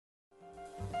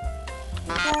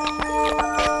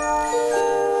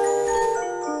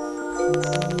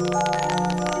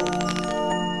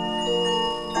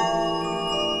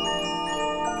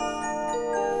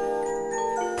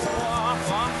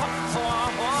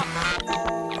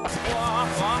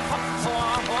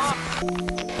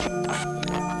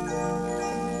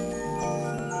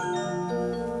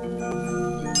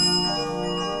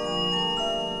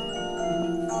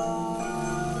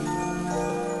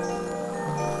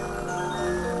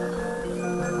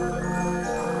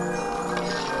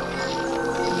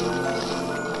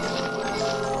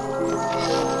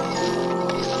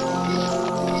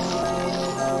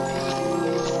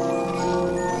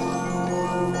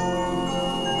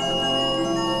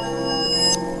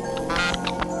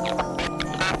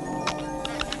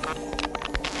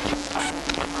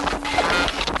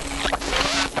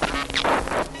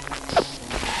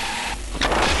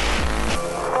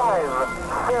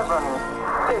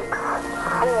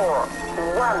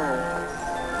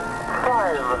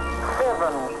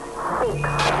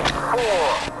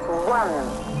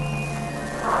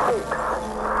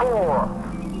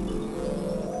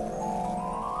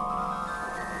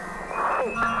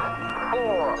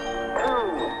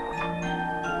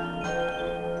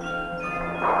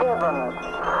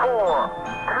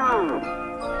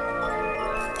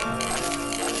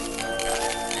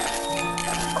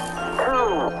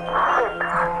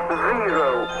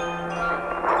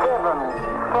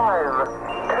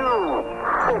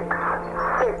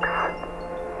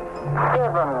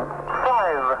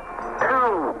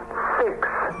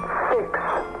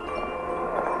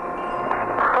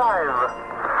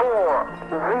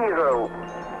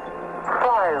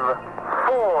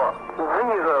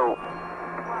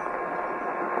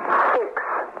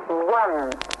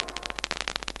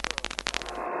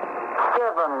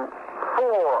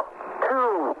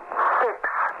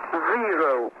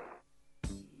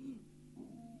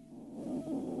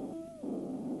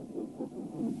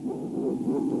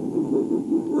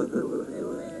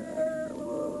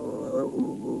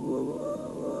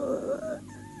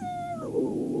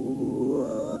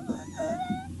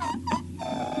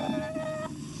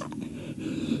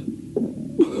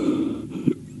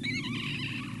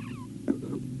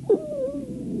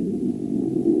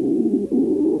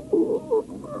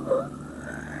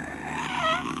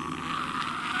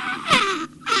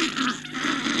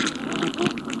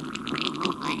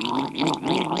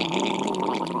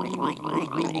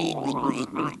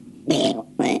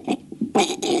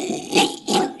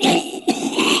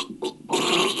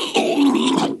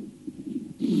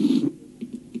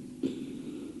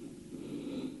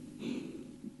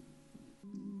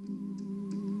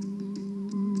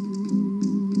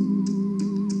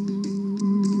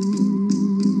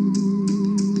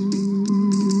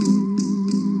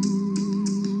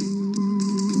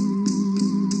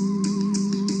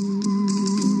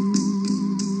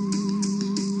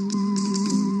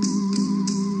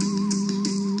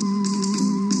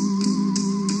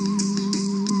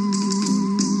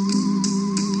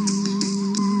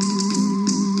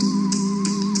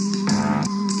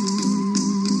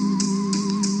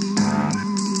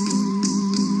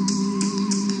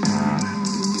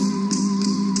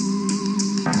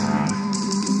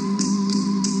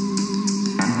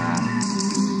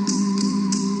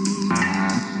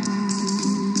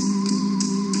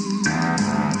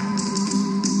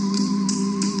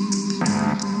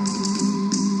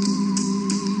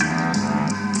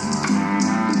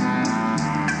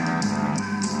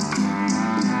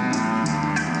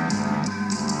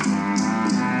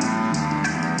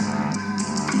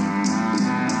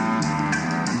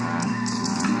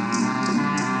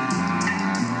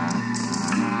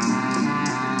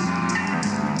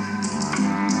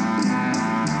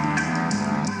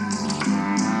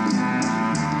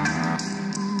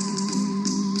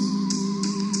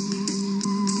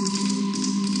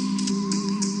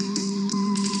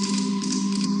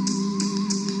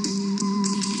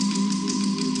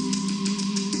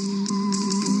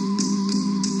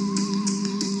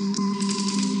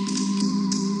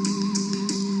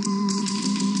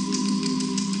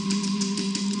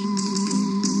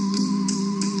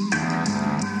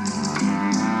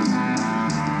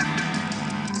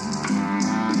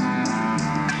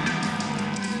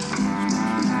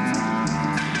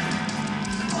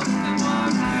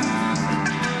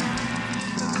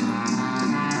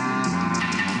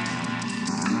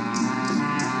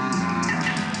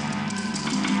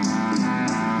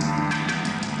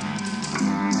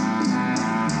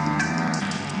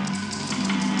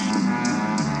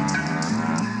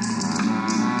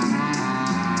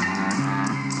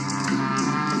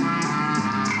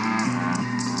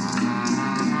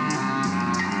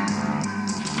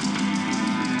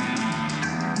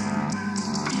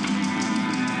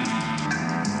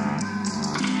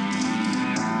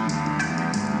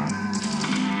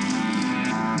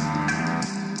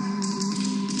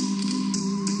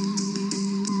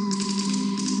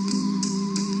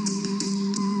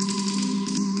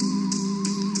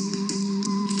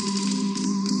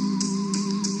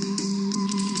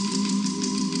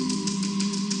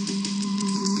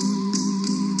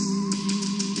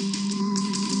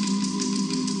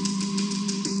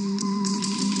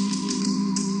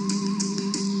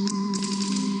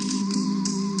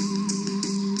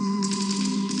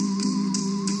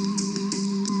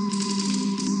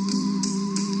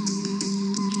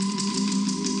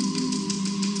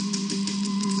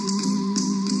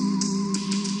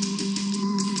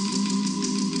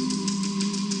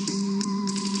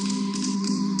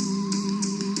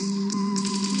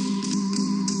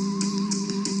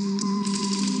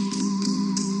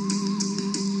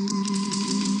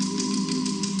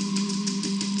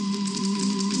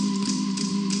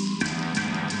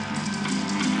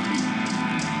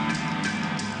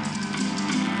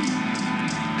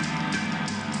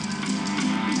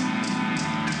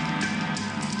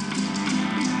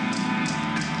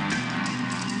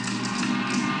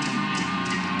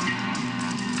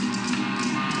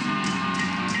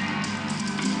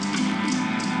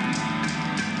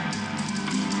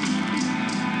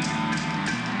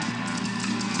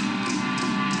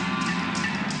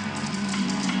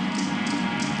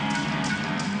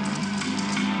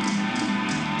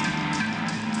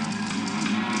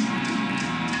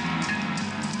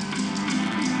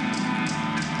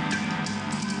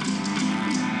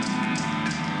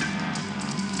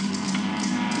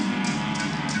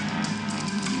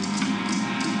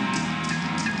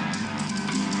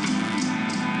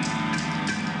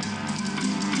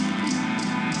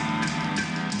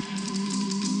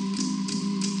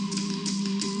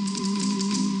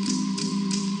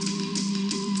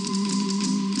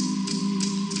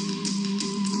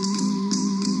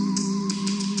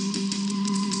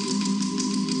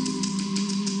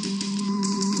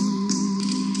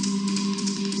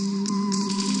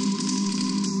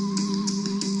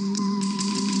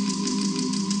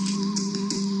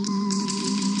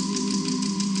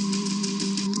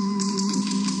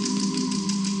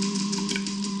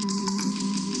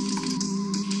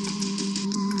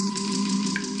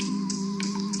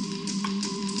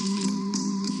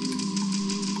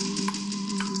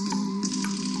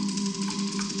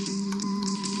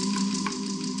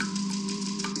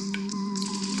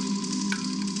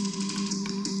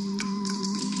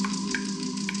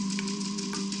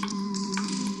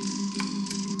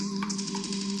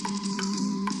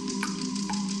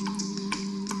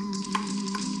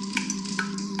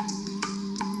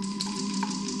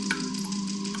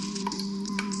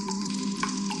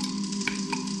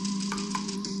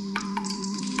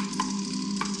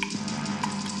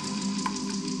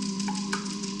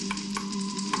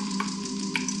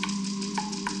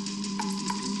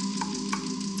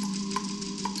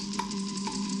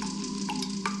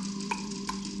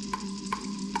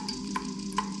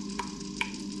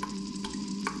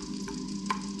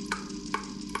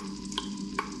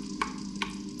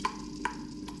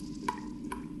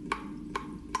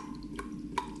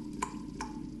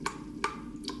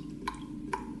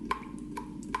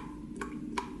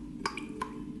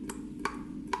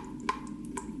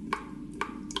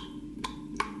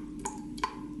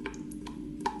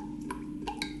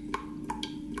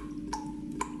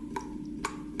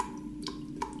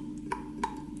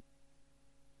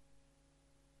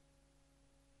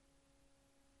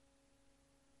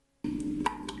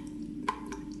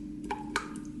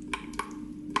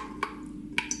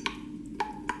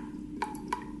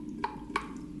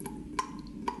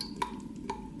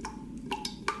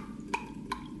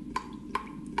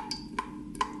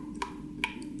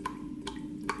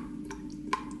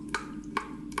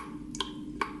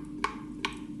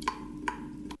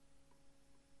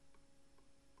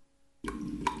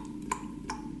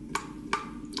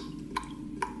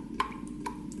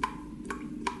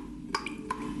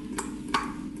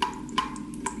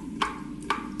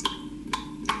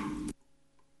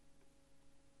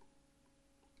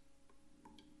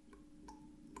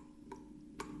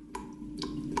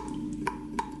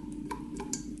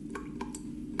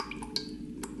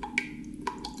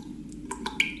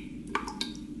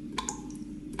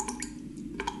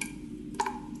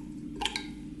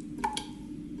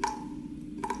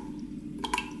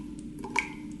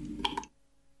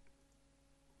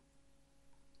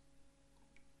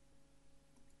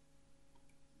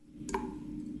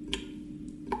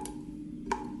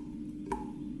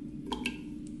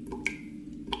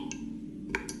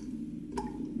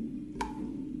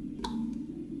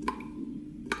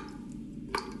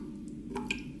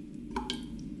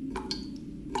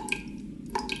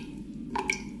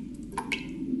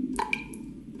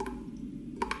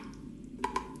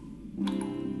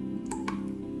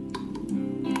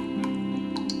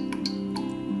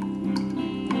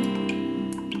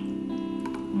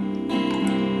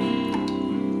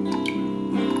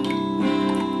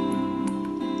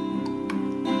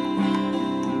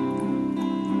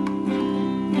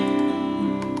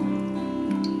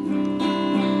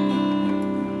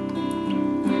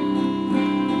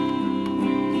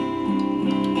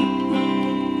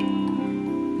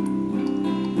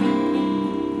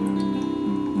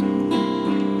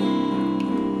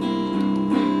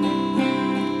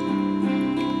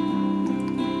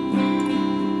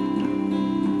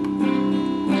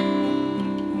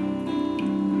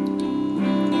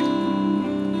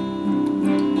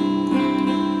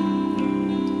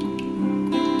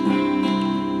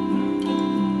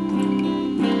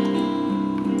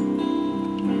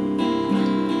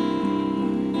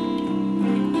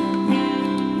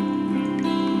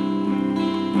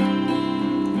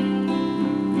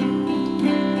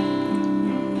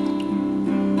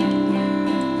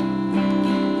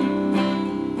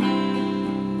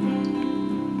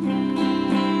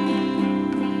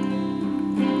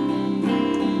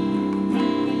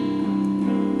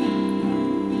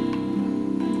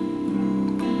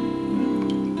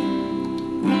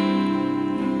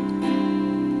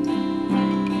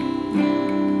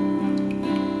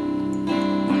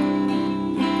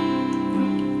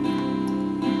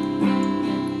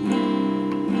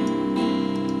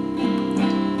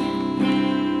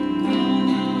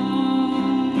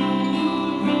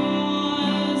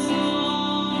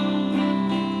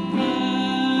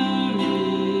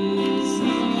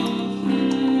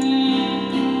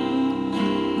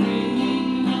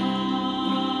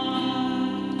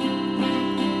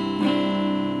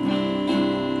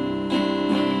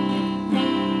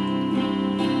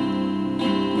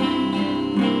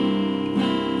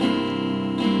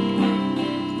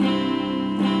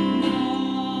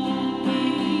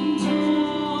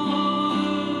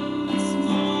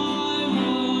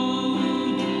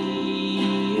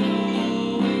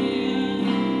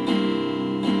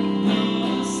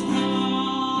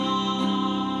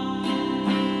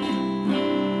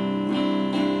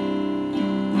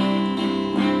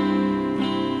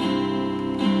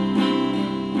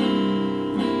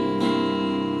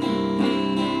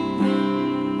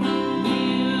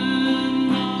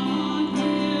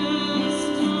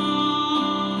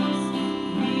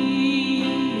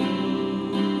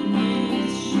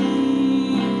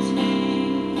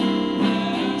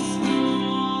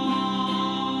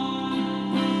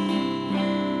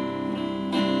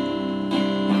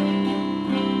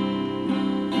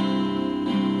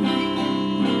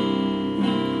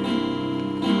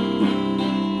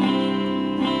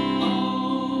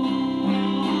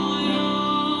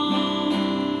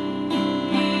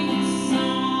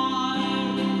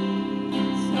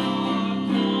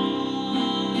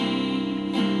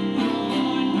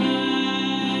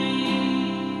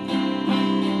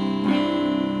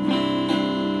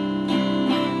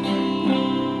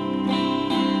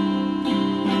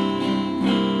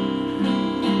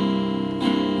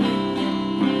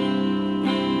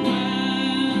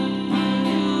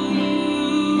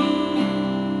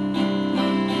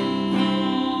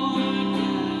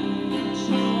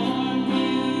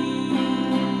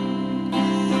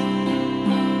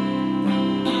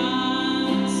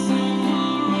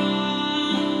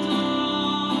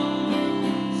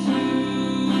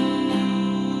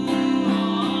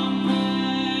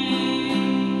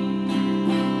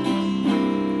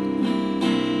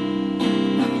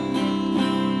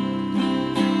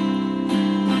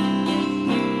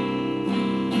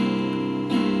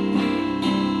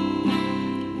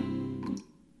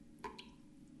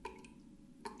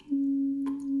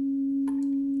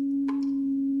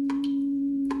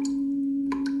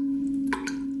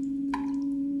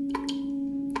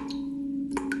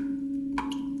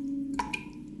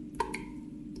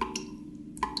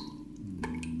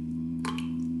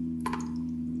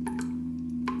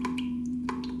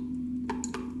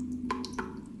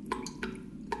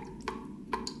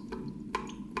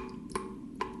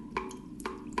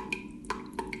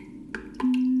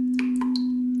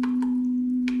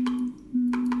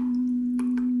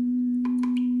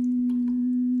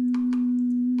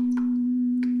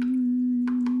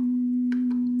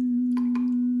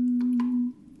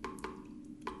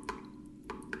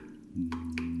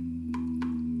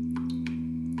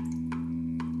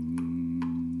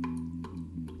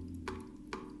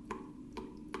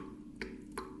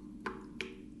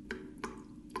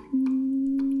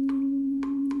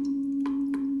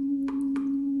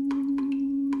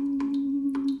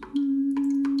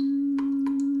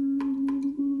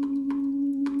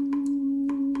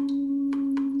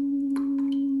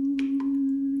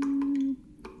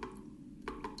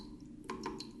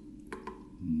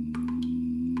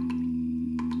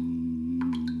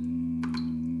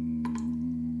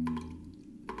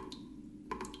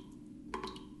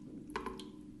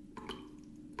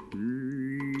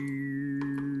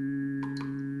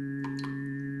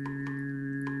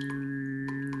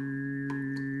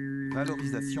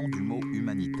Valorisation du mot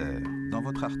humanitaire. Dans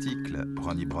votre article,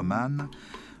 Ronnie Broman,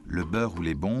 Le beurre ou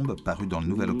les bombes, paru dans le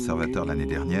Nouvel Observateur l'année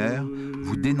dernière,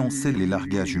 vous dénoncez les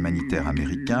largages humanitaires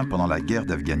américains pendant la guerre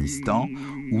d'Afghanistan,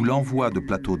 où l'envoi de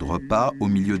plateaux de repas au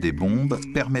milieu des bombes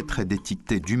permettrait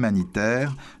d'étiqueter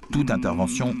d'humanitaire toute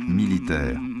intervention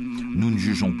militaire. Nous ne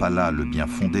jugeons pas là le bien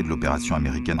fondé de l'opération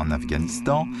américaine en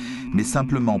Afghanistan, mais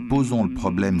simplement posons le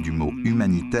problème du mot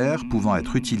humanitaire pouvant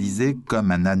être utilisé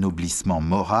comme un anoblissement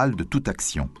moral de toute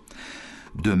action.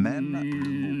 De même, le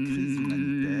mot crise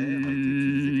humanitaire a été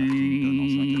utilisé par Clinton en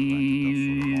juin 1994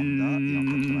 sur le Rwanda et en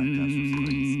 1995 sur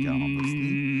Srebrenica en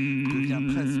Bosnie, devient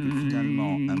presque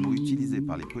finalement un mot utilisé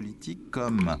par les politiques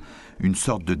comme une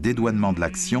sorte de dédouanement de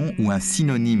l'action ou un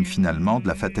synonyme finalement de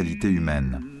la fatalité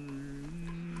humaine.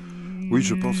 Oui,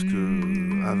 je pense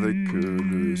qu'avec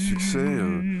le succès,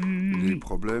 les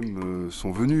problèmes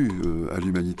sont venus à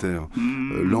l'humanitaire.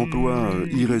 L'emploi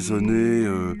irraisonné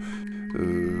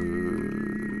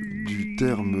du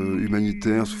terme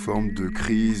humanitaire sous forme de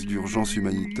crise, d'urgence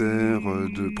humanitaire,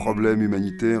 de problèmes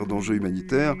humanitaires, d'enjeux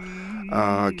humanitaires,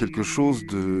 a quelque chose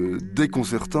de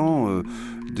déconcertant,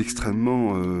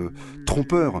 d'extrêmement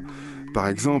trompeur. Par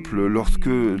exemple, lorsque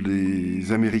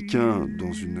les Américains,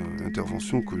 dans une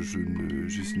intervention que je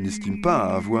n'estime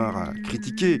pas avoir à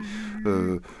critiquer,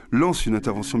 lancent une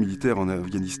intervention militaire en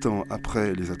Afghanistan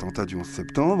après les attentats du 11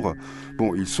 septembre,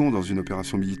 bon, ils sont dans une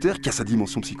opération militaire qui a sa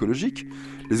dimension psychologique.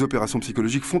 Les opérations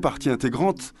psychologiques font partie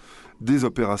intégrante des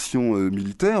opérations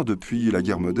militaires depuis la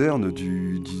guerre moderne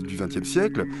du XXe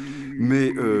siècle,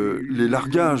 mais les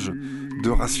largages de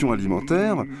rations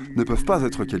alimentaires ne peuvent pas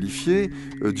être qualifiés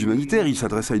d'humanitaires. Ils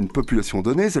s'adressaient à une population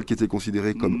donnée, celle qui était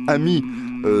considérée comme amie,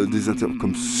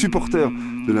 comme supporter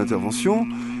de l'intervention.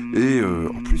 Et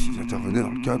en plus, ils intervenaient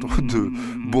dans le cadre de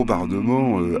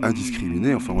bombardements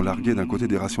indiscriminés. Enfin, on larguait d'un côté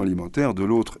des rations alimentaires, de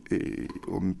l'autre, et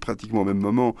pratiquement au même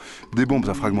moment, des bombes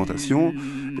à fragmentation.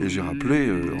 Et j'ai rappelé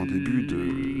en début de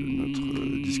notre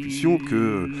discussion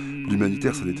que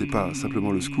l'humanitaire, ça n'était pas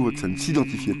simplement le secours et que ça ne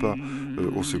s'identifiait pas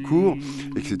au secours,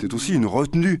 et que c'était aussi une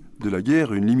retenue de la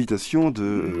guerre, une limitation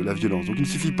de la violence. Donc il ne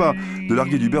suffit pas de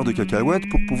larguer du beurre de cacahuète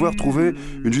pour pouvoir trouver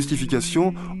une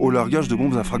justification au largage de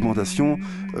bombes à fragmentation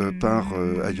par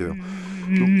ailleurs.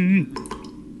 Donc...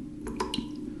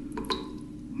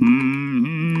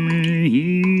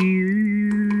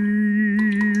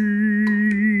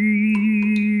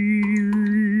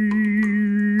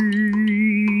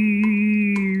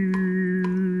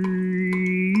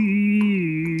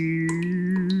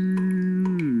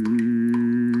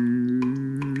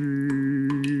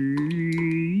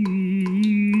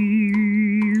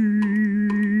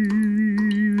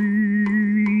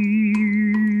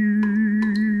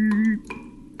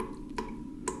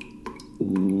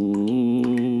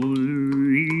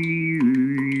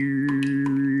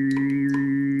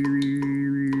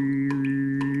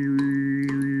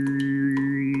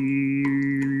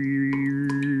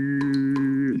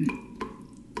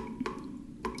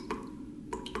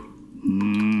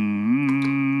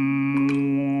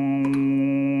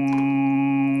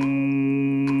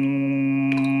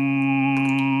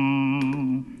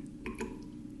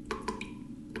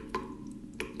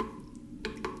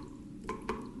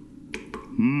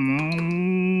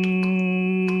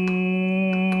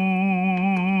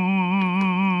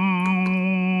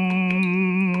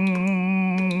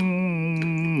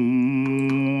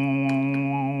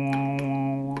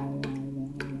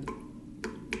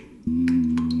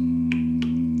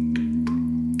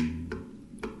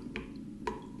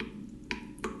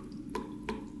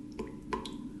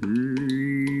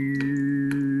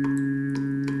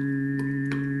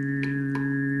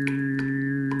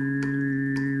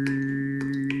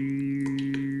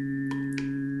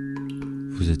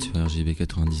 Vous êtes sur RGB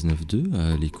 99.2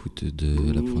 à l'écoute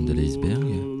de la pointe de l'iceberg.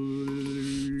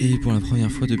 Et pour la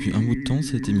première fois depuis un bout de temps,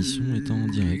 cette émission est en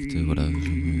direct. Voilà, on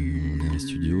est dans les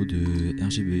studios de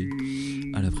RGB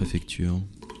à la préfecture.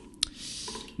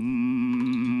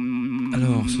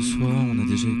 Alors ce soir, on a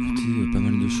déjà écouté pas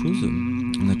mal de choses.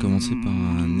 On a commencé par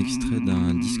un extrait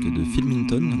d'un disque de Phil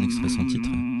Minton, un extrait sans titre,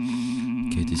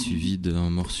 qui a été suivi d'un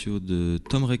morceau de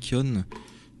Tom Reckion,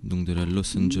 donc de la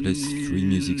Los Angeles Free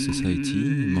Music Society.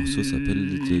 Le morceau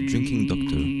s'appelle The Drinking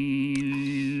Doctor.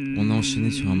 On a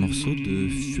enchaîné sur un morceau de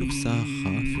Fursaxa,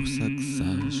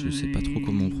 je sais pas trop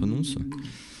comment on prononce,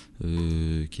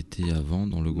 qui était avant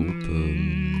dans le groupe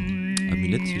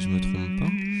Amulette, si je me trompe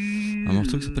pas. Un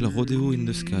morceau qui s'appelle Rodeo in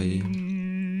the Sky.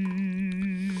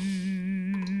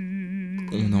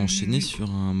 On a enchaîné sur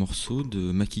un morceau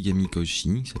de Makigami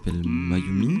Koichi qui s'appelle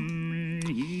Mayumi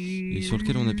et sur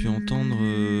lequel on a pu entendre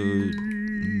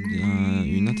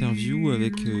une interview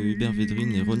avec Hubert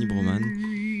Védrine et Ronnie Broman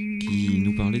qui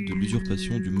nous parlaient de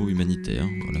l'usurpation du mot humanitaire.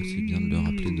 Voilà, c'est bien de le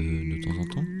rappeler de temps en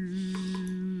temps.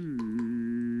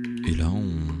 Et là,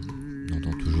 on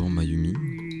entend toujours Mayumi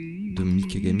de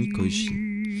Makigami Koichi.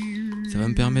 Ça va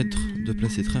me permettre de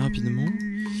placer très rapidement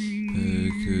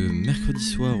que mercredi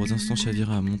soir aux Instants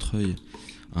Chavira à Montreuil,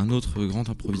 un autre grand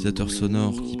improvisateur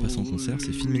sonore qui passe en concert,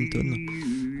 c'est Filmington,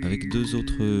 avec 2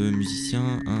 autres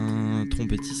musiciens, un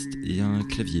trompettiste et un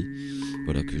clavier.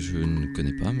 Voilà, que je ne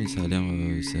connais pas, mais ça a l'air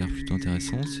plutôt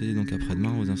intéressant. C'est donc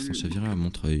après-demain aux Instants Chavira à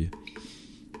Montreuil.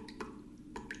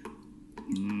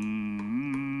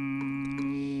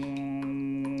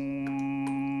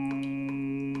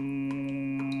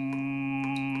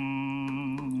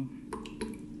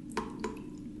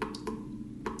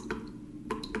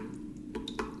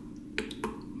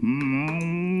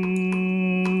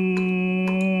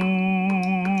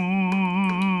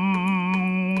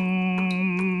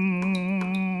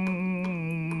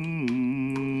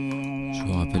 Je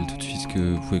vous rappelle tout de suite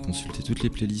que vous pouvez consulter toutes les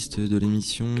playlists de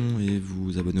l'émission et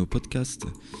vous abonner au podcast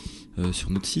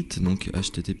sur notre site, donc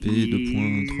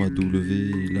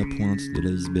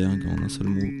http://lapointe-de-l'iceberg en un seul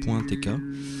mot.tk.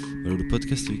 Voilà, le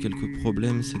podcast a eu quelques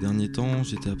problèmes ces derniers temps,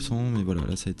 j'étais absent, mais voilà,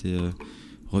 là ça a été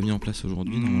remis en place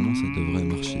aujourd'hui, normalement ça devrait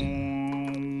marcher.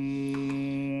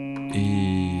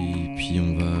 Et puis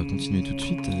on va continuer tout de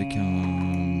suite avec un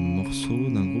morceau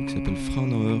d'un groupe qui s'appelle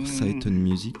Fraunhofer Saiten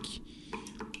Music.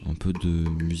 Un peu de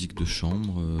musique de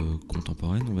chambre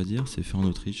contemporaine, on va dire, c'est fait en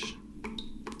Autriche.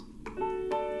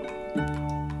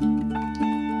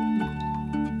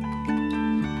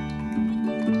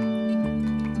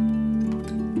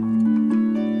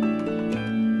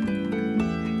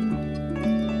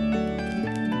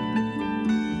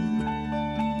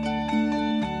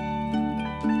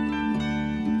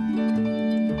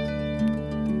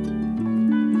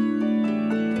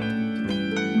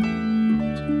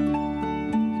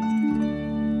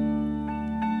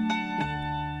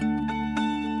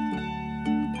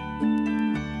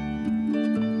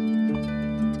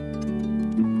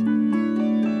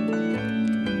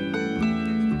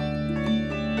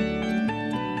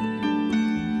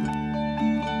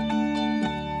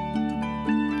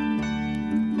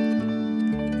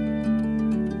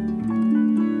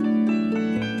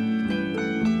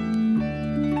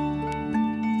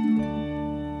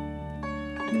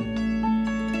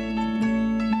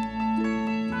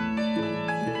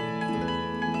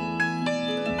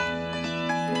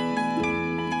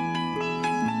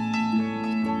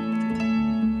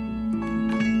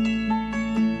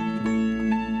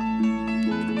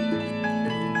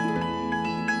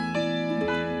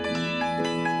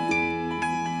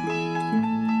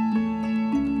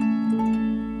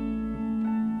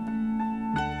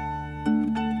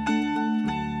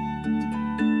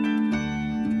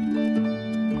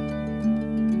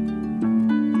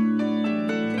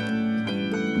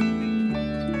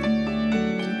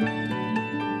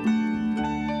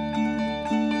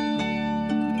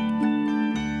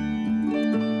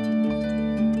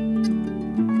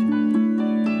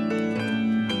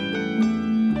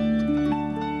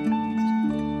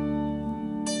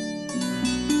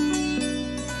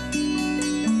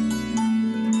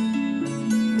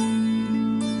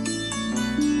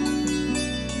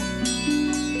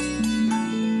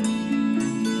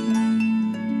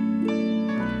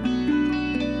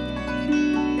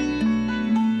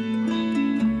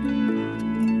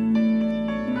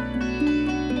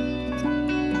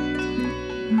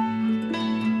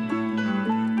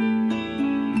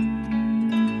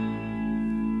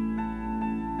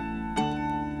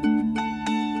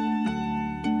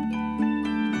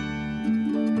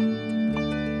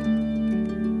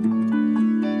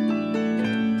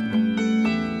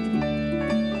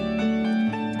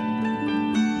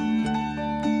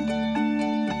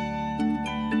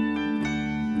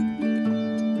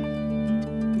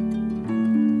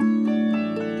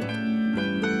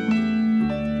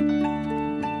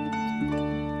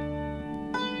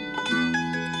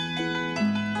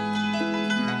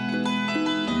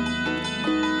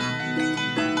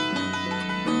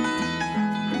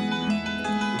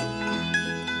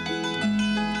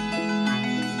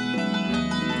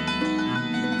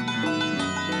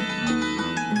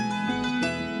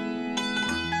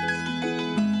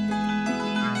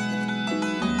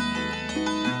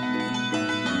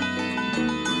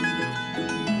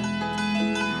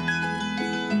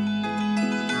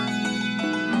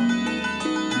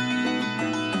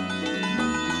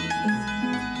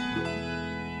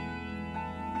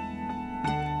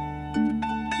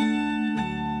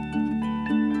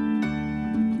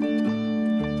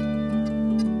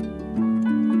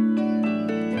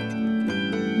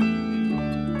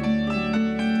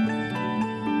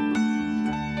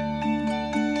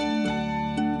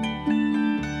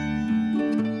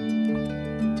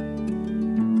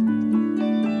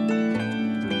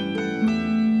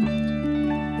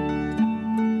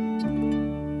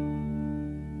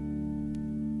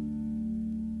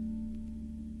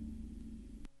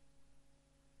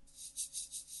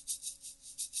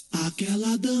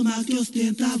 Aquela dama que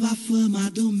ostentava a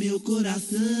fama do meu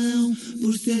coração,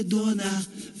 por ser dona,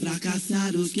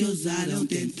 fracassar os que ousaram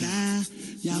tentar,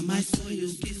 jamais foi o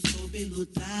que soube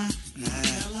lutar.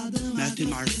 Mestre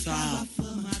Marçal,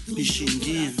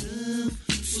 Pixinguinha,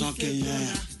 só quem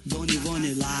é, Dona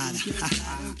Ivone Lara.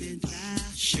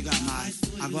 Chega mais,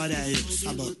 agora é eu,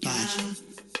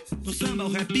 sabotagem. No samba,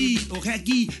 o rap, o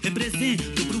reggae,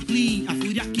 represento o Brooklyn. A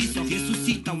fúria aqui só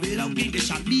ressuscita ao ver alguém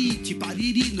deixar beat.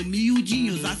 Pariri no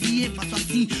miudinho, Zazie, faço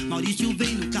assim. Maurício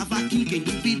vem no cavaquinho, quem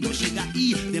duvidou chega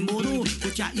aí. Demorou,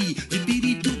 curte aí, de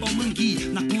Pirito ao Mangui.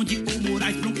 Na Conde ou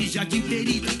Moraes, Bronx, Jardim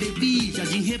Perita, Bebi,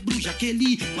 Jardim Rebru,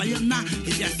 Jaqueli, Guaianá.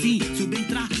 Esse é assim, soube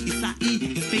entrar e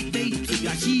sair. Respeitei, soube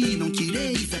agir, não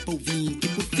tirei. Zé Polvinho, que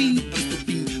por fim é o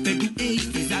estupim. Perdoei,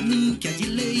 fiz a mim, que é de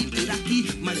lei por aqui.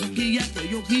 Mas o que é,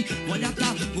 foi eu ri. Olha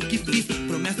tá, o que fiz,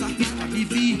 promessa fiz pra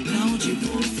viver. Pra onde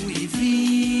vou, fui e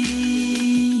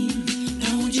vim. Pra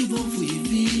onde vou, fui e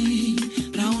vim.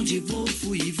 Pra onde vou,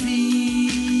 fui e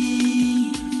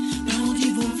vim. Pra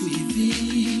onde vou, fui e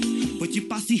vim. Foi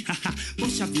tipo assim, haha,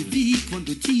 poxa, vivi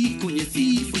quando te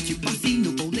conheci. Foi tipo assim,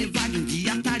 não vou levar um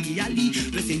dia à tarde ali.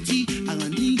 Pressenti a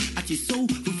Anin, atiçou,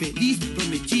 fui feliz,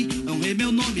 prometi. Honrei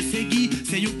meu nome, segui,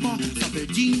 sem o pó, só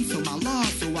perdi. Sou maló,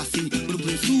 sou assim,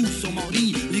 Brooklyn Sul, sou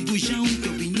Maurinho. Ligujão, que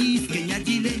eu vinis, quem é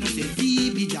de lei não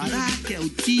servi. Bijará, que é o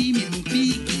time, num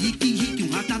pique, rique, um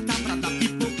ratatá pra dar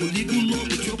pipoco. Ligo o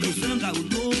lobo, choco, zanga, o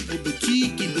lobo do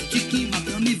tique,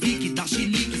 madame Vicky, da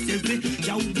chilique,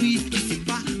 cerveja, o whisky, se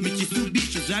pá,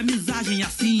 bichos, é amizagem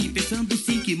assim, pensando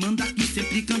sim, que manda aqui,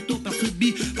 sempre cantou pra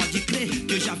subir. Pode crer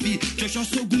que eu já vi, que eu já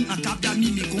sou algum, acabe a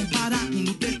mim me comparar com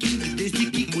o Tequim, desde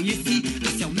que conheci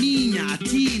a Selminha, a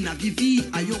Tina, Vivi,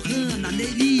 a Johanna, a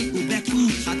Neri, o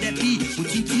Beco, a Debbie, o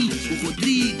Tintim, o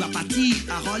Rodrigo, a Pati,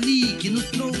 a Rolly, que nos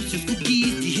trouxe os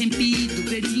cookies de Rempi, do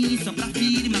Verdinho, só pra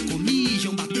firma, comi,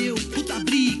 João bateu, puta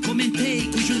abri, comentei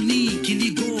com o Juninho, que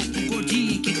ligou, com o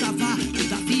Gordinho, que tava, o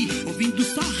Davi, ouvindo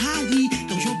só Rari,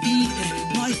 então Jobim,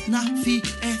 é nós na fi,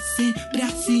 é sempre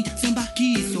assim, samba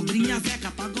aqui, sobrinha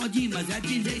Zeca, pagode, mas é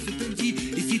de lei, Sutandi,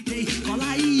 e citei, cola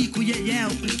aí, com o Yeyel,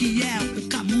 o Kiel, o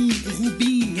Camum, o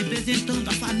Rubim, representando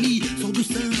a família, sou do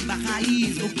samba,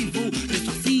 raiz, vou que vou, penso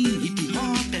assim, hip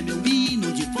hop é meu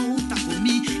hino, de volta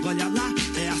comigo, olha lá,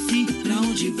 é assim, pra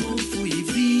onde vou, fui e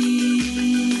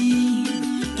vim,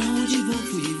 pra onde vou,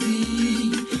 fui e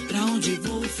vim, pra onde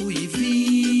vou, fui e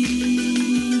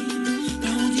vim,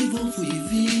 pra onde vou, fui e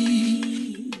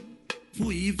vim.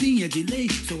 Fui e vim, é de lei,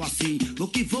 sou assim, vou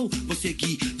que vou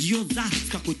seguir, de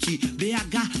Osasco a Coti,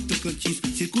 BH, Tocantins,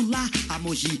 circular, a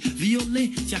Mogi,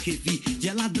 violência, revi, de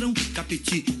é ladrão,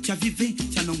 capiti, tia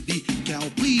vivência, não vi, que é o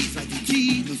please, vai de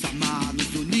ti, nos amar,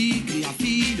 nos unir, cria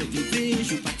filho, eu te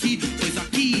vejo pra ti, pois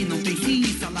aqui não tem fim,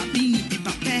 salabim,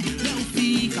 pipapé, é o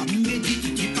fim, camum,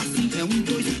 edite, tipo assim, é 1,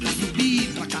 2, pra subir,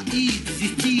 pra cair,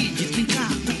 desistir, de brincar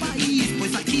com o país,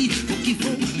 pois aqui, vou que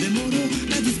vou, demorou,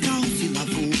 pé descalço e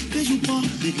lavou, vejo o pó,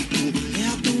 levitou, é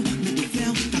a dor, medo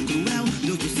véu, tá cruel,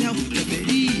 Deus do céu,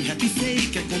 deveri, rap sei,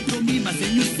 que é compromisso, mas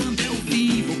sem o samba é o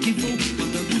fim, vou que vou,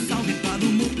 mandando um salve para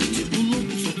o morro, tipo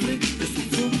louco, sofrer, eu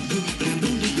sufoco,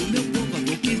 lembrando do meu povo,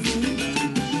 vou que vou,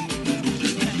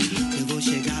 eu vou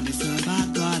chegar no samba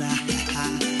agora,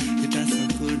 e peço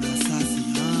por Nossa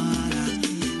Senhora,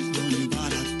 vou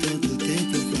embora todo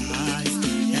tempo faz,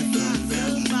 é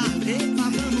favela, epa,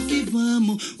 vamos que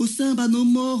vamos, o samba no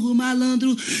morro,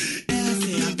 malandro, essa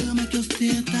é a dama que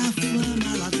ostenta a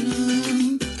fama,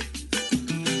 ladrão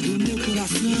do meu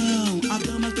coração, a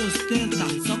dama que ostenta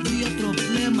só cria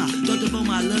problema, todo bom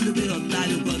malandro vê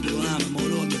otário quando ama,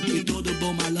 moro meu, e todo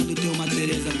bom malandro tem uma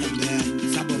Tereza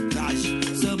também, sabotagem,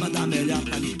 samba da melhor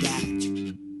qualidade.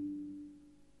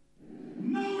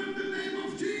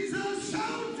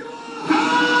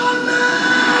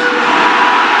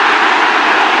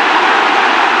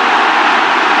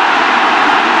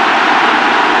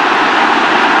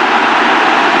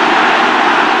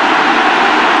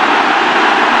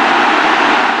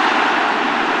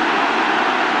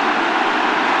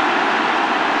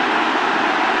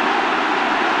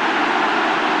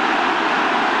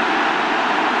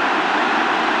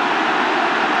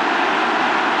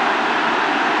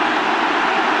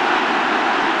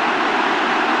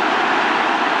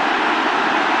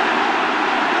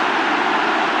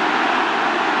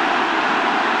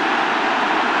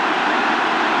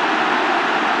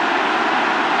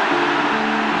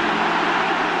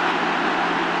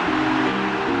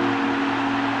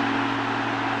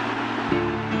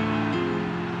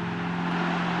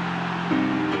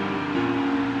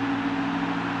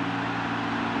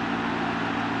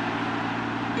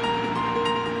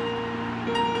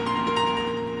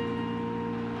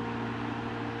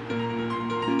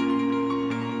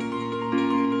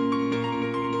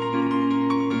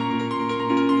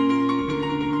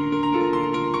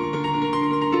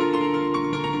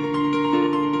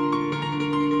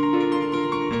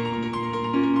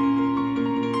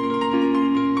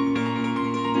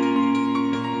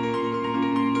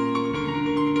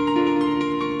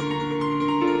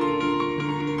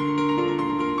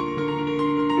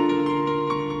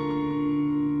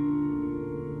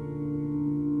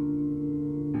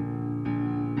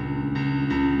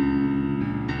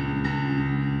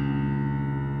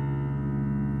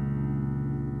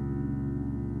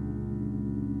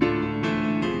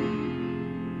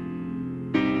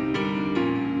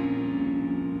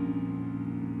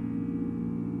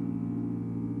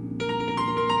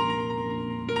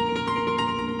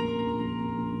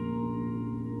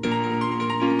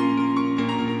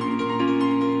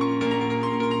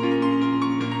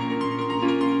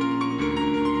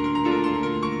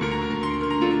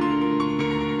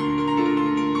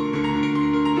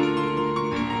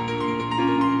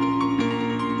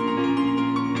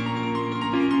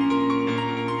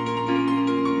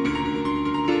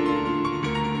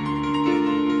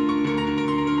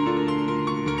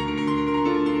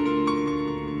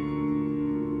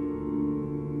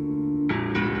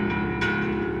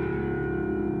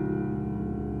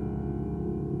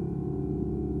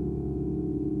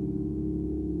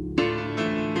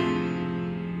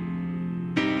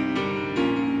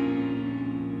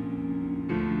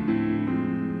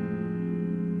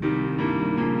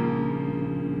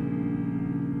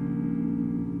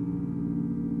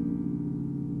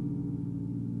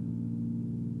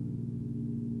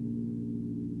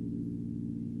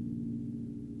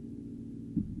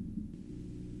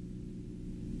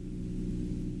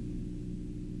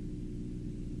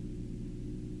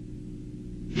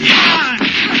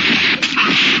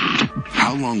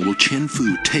 How long will Chen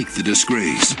Fu take the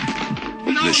disgrace,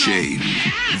 the shame,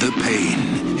 the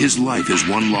pain? His life is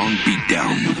one long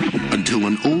beatdown until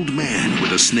an old man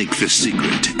with a snake fist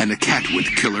secret and a cat with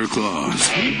killer claws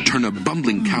turn a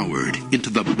bumbling coward into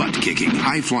the butt-kicking,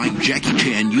 high-flying Jackie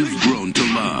Chan you've grown to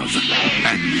love.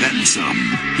 And then some.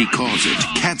 He calls it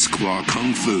Cat's Claw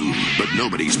Kung Fu, but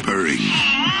nobody's purring.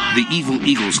 The evil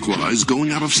eagle's claw is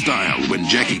going out of style when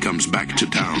Jackie comes back to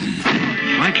town.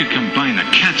 I could combine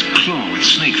a cat's claw with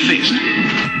snake fist.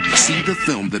 See the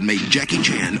film that made Jackie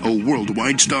Chan a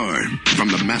worldwide star. From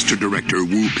the master director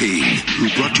Wu Ping, who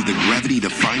brought you the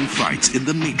gravity-defying fights in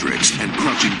The Matrix and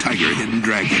Crouching Tiger, Hidden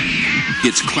Dragon.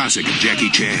 It's classic Jackie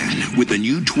Chan with a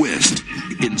new twist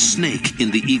in Snake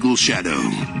in the Eagle's Shadow.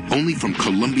 Only from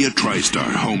Columbia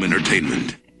TriStar Home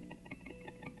Entertainment.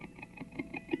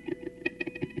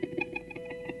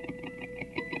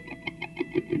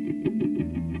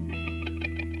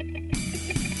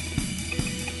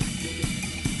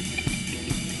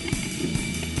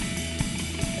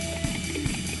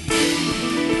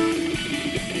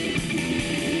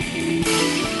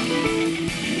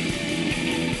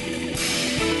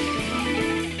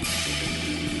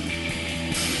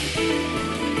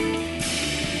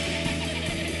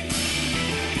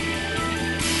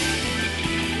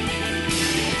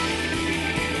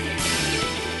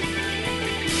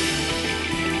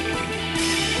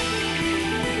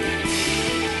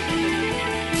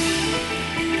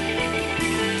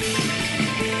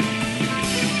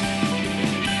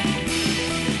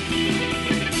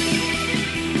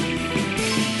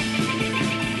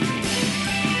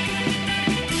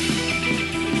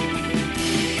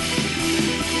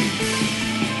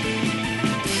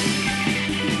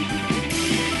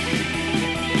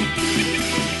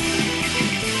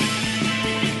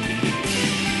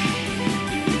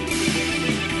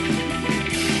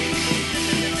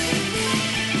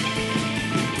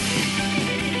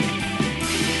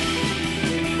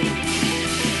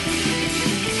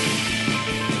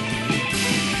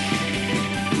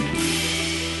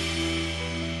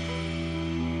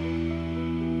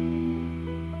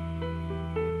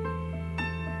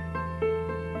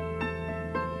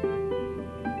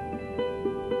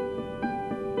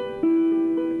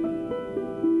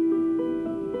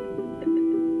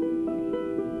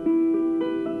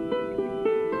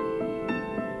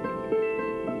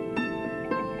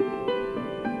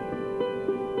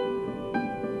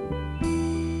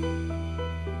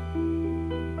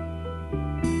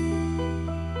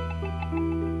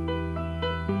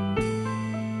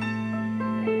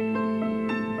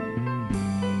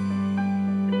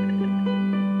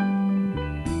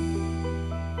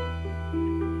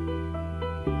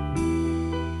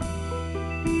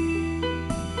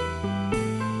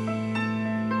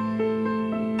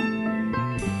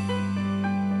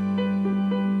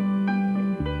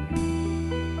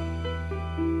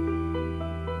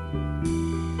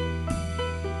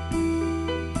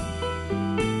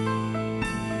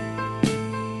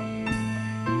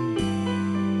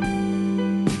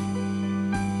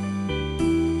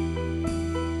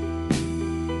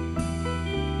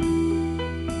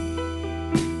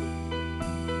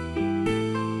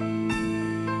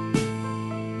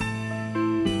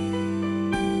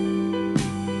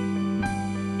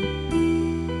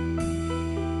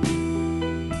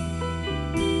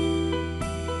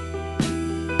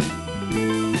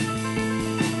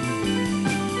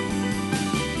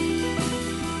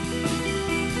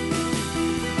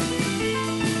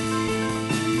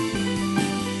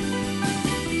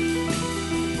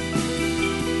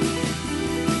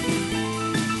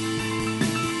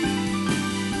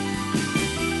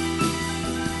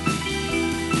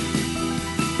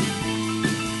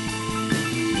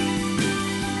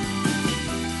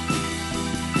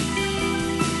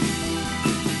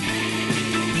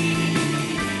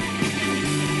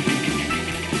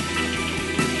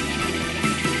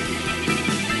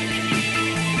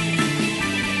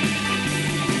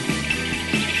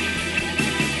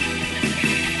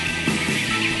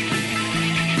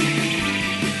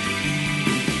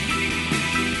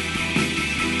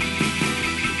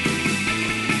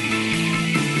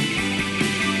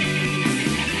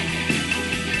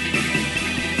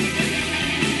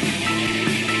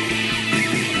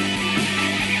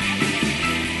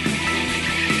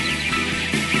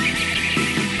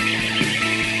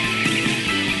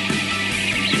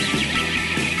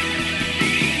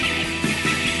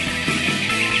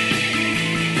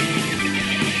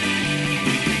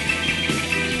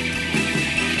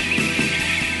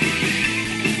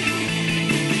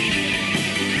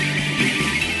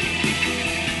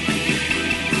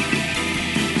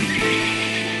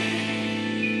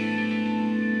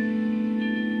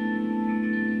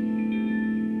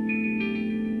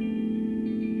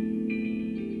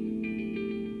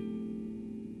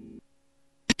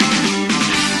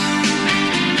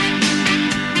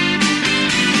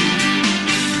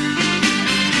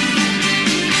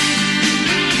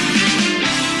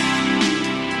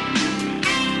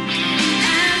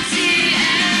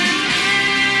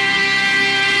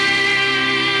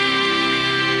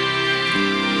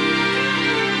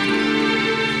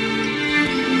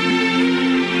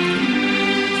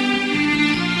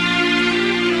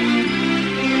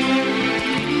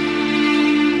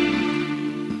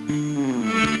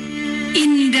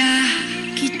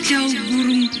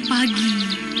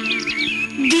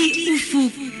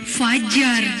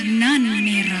 fajar nan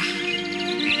merah.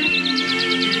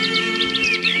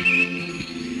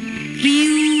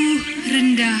 Riuh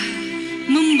rendah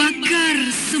membakar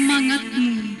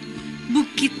semangatmu,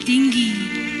 bukit tinggi,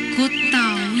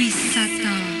 kota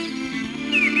wisata.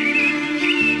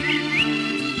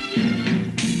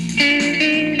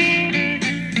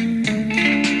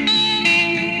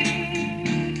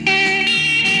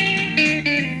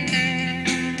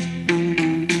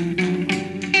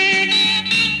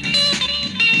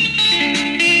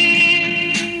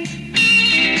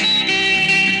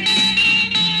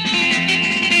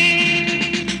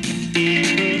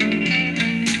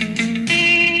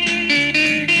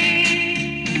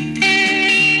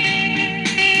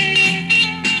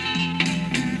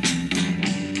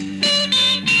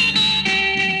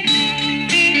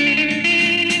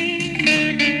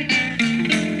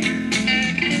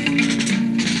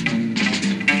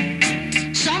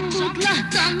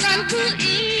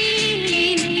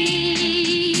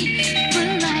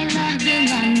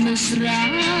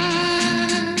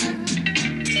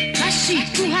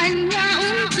 Kasihku hanya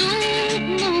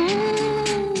untukmu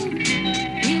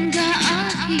hingga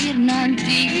akhir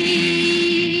nanti.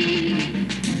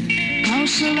 Kau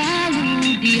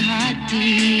selalu di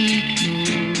hatiku,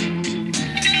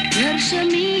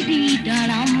 bersemi di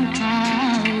dalam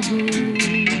kalbu.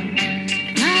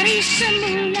 Dari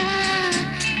semula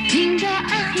hingga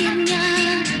akhirnya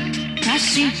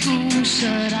kasihku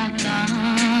serahkan,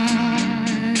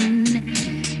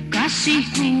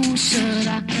 kasihku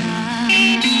serahkan.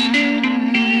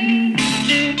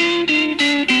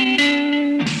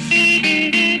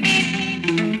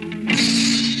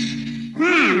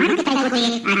 Acara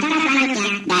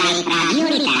selanjutnya dari Radio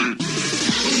Lita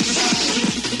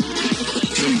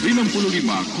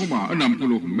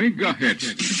 95,60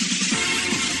 MHz.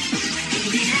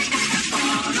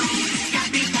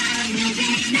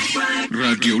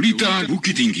 Radio Lita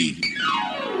Bukit Tinggi.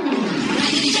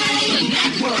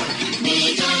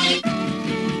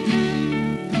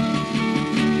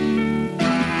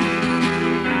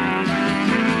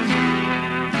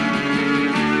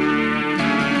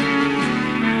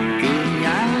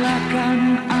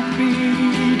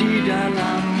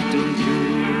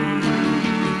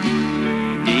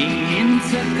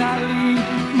 Sekali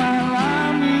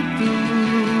malam itu,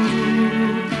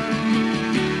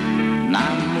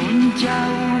 namun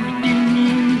jauh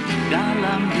dingin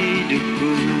dalam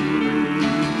hidupku.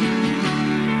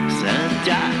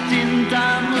 Sejak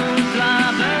cintamu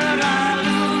telah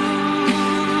berlalu,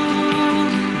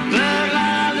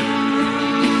 berlalu,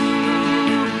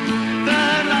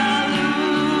 berlalu.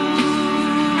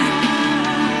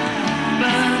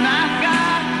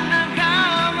 Pernahkah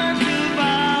engkau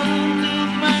mencoba untuk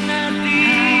mengerti?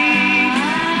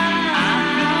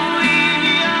 Aku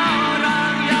ini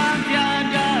orang yang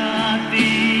tiada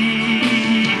hati.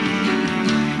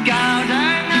 Kau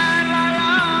dengar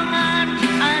lolongan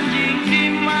anjing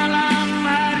di malam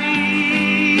hari,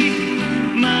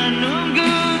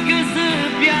 menunggu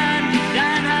kesepian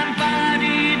dan hampa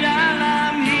di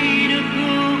dalam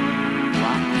hidupku.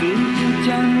 Waktu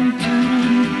hujan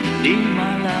turun di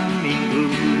malam minggu,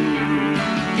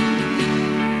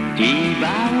 di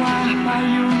bawah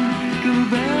payung ku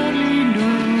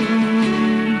berlindung.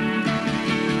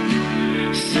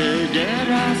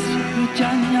 Sederas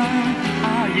hujannya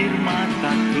air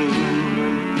mataku.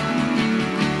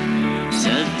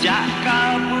 Sejak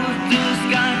kau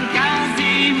putuskan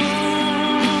kasihmu,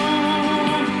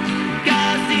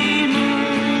 kasihmu,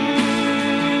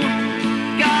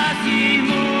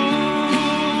 kasihmu.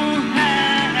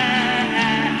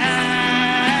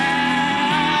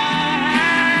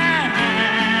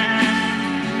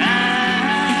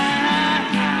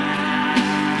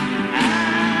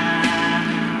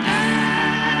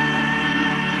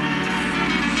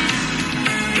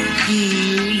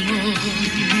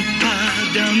 Kumohon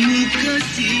padamu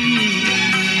kasih,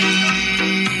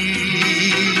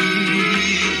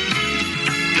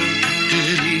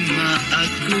 terima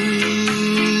aku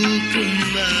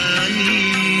kembali.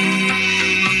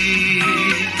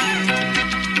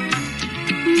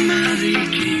 Mari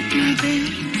kita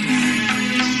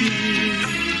bersama,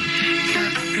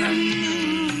 takkan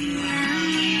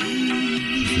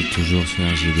Vous êtes toujours sur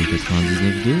RGB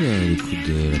 99.2 à l'écoute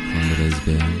de la pointe de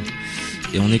l'iceberg.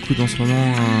 Et on écoute en ce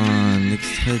moment un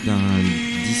extrait d'un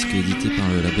disque édité par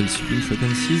le label Supreme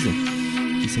Frequencies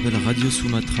qui s'appelle Radio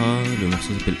Sumatra. Le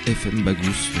morceau s'appelle FM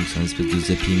Bagus, donc c'est un espèce de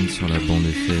zapping sur la bande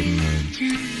FM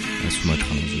à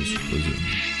Sumatra, je suppose.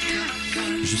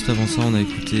 Juste avant ça, on a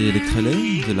écouté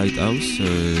Electrelane, The Lighthouse,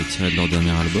 tiré de leur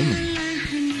dernier album.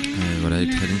 Voilà,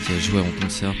 Electrelane qui a joué en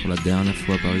concert pour la dernière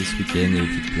fois à Paris ce week-end, il n'y avait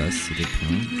plus de place, c'était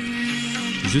plein.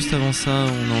 Juste avant ça,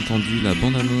 on a entendu la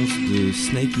bande-annonce de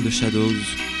Snake in the Shadows,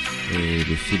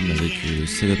 le film avec le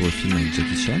célèbre film avec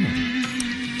Jackie Chan,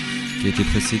 qui a été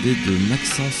précédé de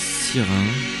Maxence Sirin,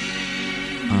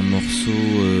 un morceau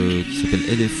qui s'appelle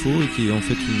LFO et qui est en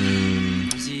fait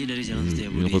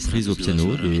une reprise au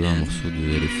piano d'un morceau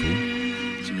de LFO.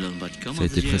 Ça a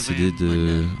été précédé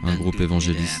d'un groupe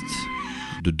évangéliste,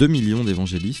 de 2 millions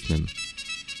d'évangélistes même,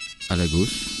 à Lagos.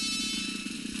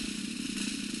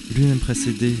 Lui-même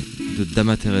précédé de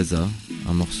Dama Teresa,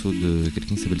 un morceau de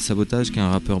quelqu'un qui s'appelle Sabotage, qui est un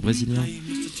rappeur brésilien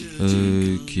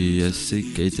qui a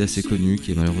été assez connu,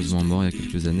 qui est malheureusement mort il y a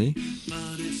quelques années.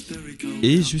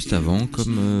 Et juste avant,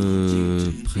 comme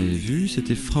prévu,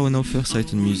 c'était Fraunhofer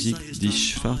Seitenmusik, Die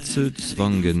Schwarze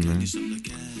Zwangen.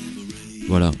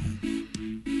 Voilà.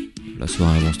 La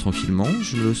soirée avance tranquillement,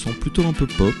 je me sens plutôt un peu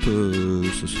pop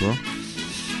ce soir.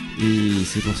 Et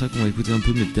c'est pour ça qu'on va écouter un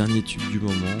peu mes derniers tubes du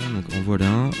moment. Donc en voilà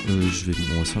un, on va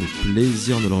se faire le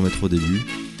plaisir de le remettre au début.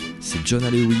 C'est John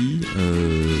Allewy,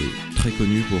 très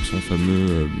connu pour son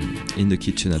fameux In the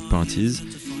Kitchen at Parties.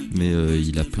 Mais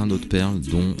il a plein d'autres perles,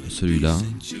 dont celui-là,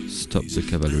 Stop the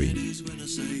Cavalry.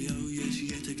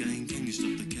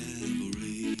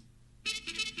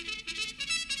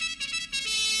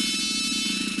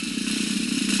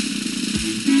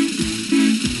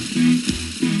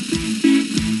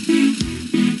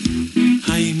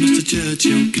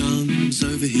 Churchill comes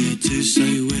over here to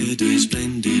say we're doing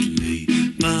splendidly,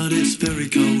 but it's very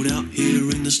cold out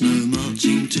here in the snow,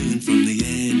 marching to and from the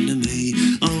enemy.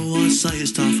 Oh, I say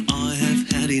it's tough, I have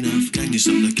had enough, can you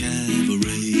stop the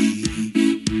cavalry?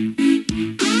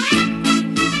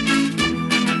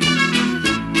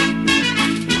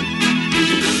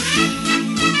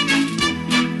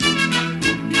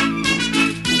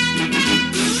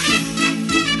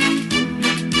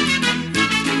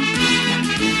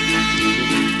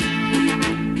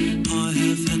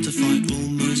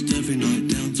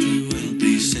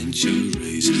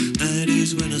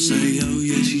 Say, oh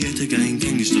yes, yet again,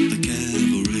 can you stop the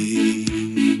cavalry?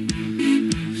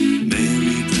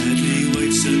 Mary Bradley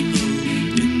waits at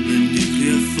home in the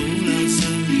nuclear fallout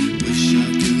zone. Wish I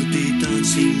could be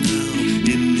dancing now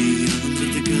in the arms of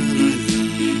the girl I love.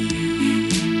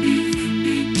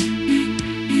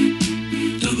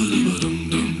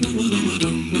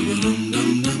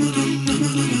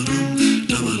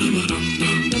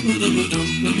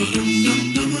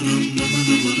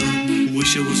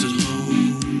 Wish I was at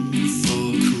home for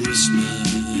Christmas.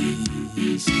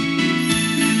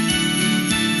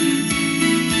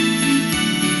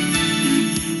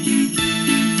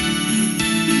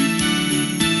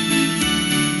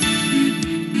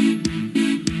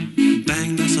 Bang,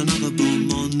 that's another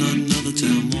bomb on another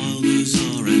town while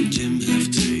Luzar and Jim have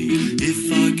tea.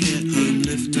 If I get home,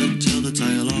 lift and tell the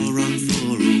tale, I'll run for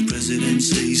all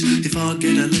presidencies. If I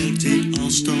get elected, I'll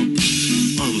stop.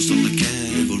 I will stop the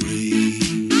cavalry.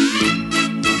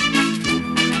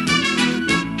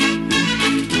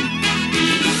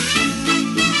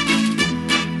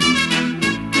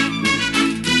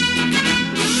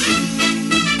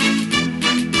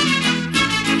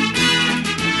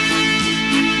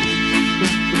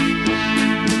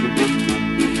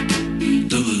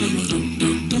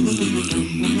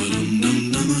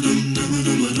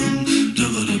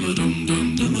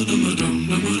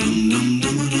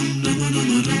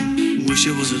 Wish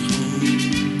I was at home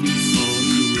for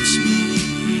Christmas.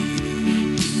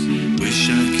 Wish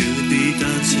I could be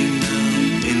dancing now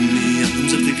in the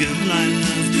arms of the girl I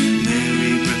love.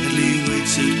 Mary Bradley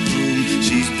waits at home.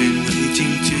 She's been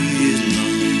waiting 2 years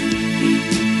long.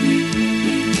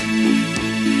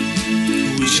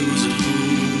 Wish I was at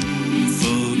home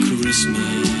for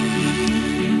Christmas.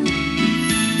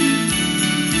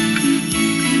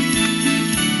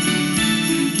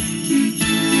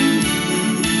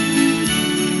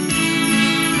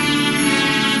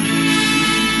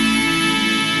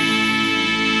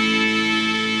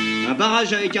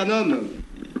 Barrage avec un homme.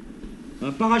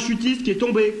 Un parachutiste qui est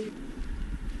tombé.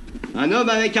 Un homme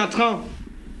avec un train.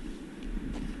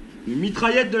 Une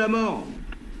mitraillette de la mort.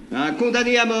 Un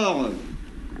condamné à mort.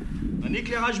 Un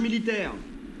éclairage militaire.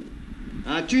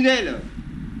 Un tunnel.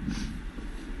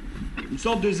 Une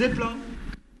sorte de zeppelin.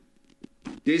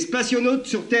 Des spationautes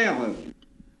sur Terre.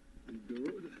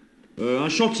 Un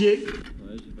chantier.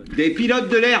 Des pilotes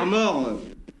de l'air morts.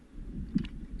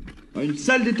 Une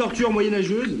salle des tortures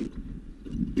moyenâgeuse.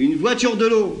 Une voiture de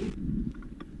l'eau.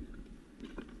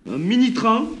 Un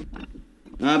mini-train.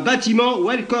 Un bâtiment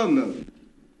welcome.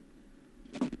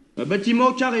 Un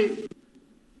bâtiment carré.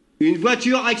 Une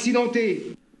voiture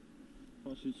accidentée.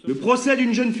 Le procès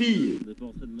d'une jeune fille.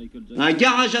 Un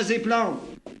garage à zeppelin.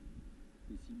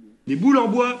 Des boules en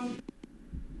bois.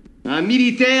 Un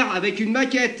militaire avec une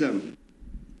maquette.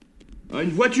 Une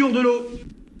voiture de l'eau.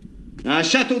 Un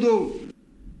château d'eau.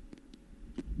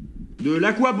 De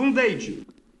l'aqua bondage.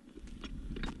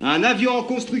 Un avion en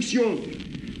construction.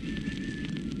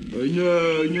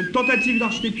 Une tentative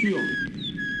d'architecture.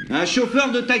 Un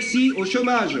chauffeur de taxi au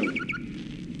chômage.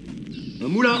 Un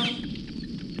moulin.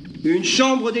 Une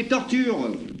chambre des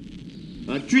tortures.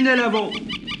 Un tunnel avant.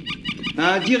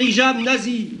 Un dirigeable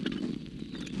nazi.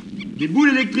 Des boules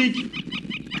électriques.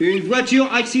 Une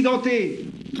voiture accidentée.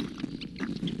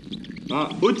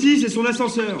 Otis et son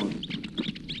ascenseur.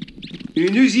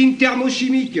 Une usine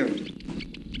thermochimique.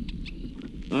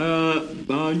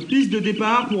 Une piste de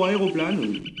départ pour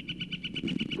aéroplane.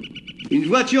 Une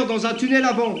voiture dans un tunnel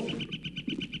avant.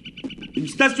 Une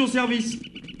station-service.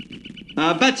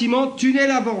 Un bâtiment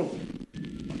tunnel avant.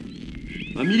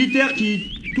 Un militaire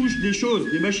qui touche des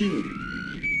choses, des machines.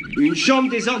 Une chambre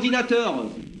des ordinateurs.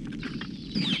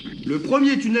 Le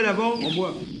premier tunnel avant en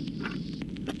bois.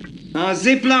 Un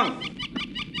zeppelin.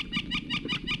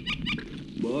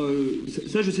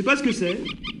 Ça, je sais pas ce que c'est.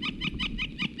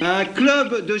 Un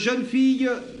club de jeunes filles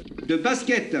de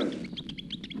basket.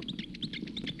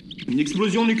 Une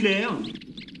explosion nucléaire.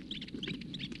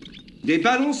 Des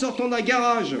ballons sortant d'un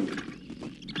garage.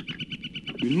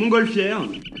 Une montgolfière.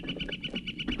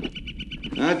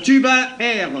 Un tube à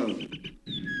air.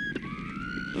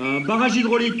 Un barrage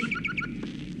hydraulique.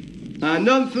 Un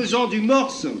homme faisant du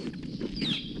morse.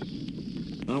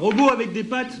 Un robot avec des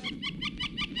pattes.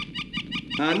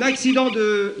 Un accident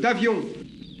d'avion.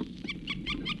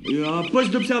 Un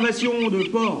poste d'observation de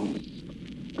port.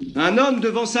 Un homme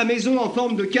devant sa maison en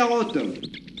forme de carotte.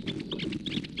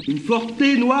 Une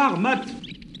fortée noire mat.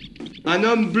 Un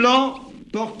homme blanc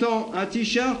portant un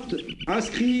t-shirt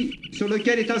sur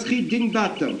lequel est inscrit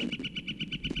Dingbat.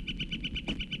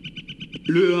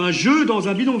 Un jeu dans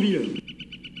un bidonville.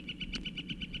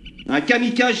 Un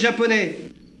kamikaze japonais.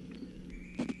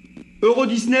 Euro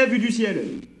Disney vu du ciel.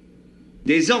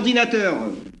 Des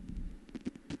ordinateurs.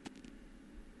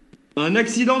 Un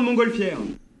accident de montgolfière.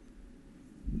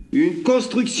 Une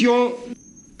construction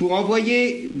pour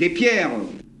envoyer des pierres.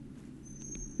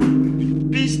 Une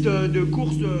piste de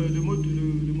course de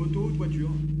moto, de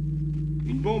voiture.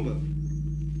 Une bombe.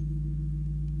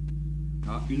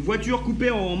 Une voiture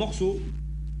coupée en morceaux.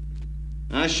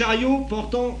 Un chariot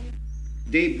portant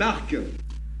des barques.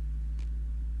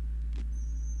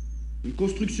 Une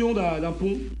construction d'un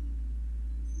pont.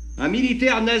 Un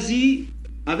militaire nazi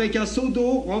avec un seau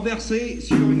d'eau renversé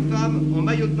sur une femme en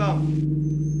maillot de bain.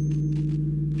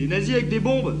 Des nazis avec des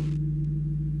bombes.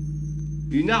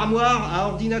 Une armoire à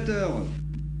ordinateur.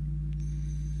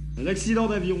 Un accident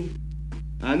d'avion.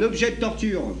 Un objet de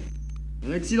torture.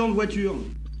 Un accident de voiture.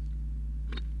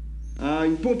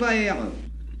 Une pompe à air.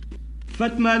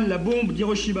 Fatman, la bombe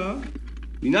d'Hiroshima.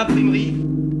 Une imprimerie.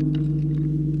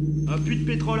 Un puits de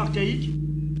pétrole archaïque.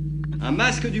 Un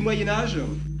masque du Moyen-Âge.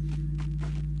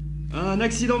 Un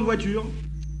accident de voiture.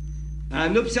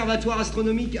 Un observatoire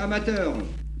astronomique amateur.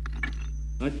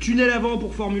 Un tunnel avant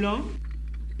pour Formule 1.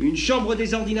 Une chambre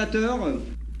des ordinateurs.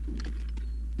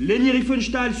 Leni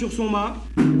Riefenstahl sur son mât.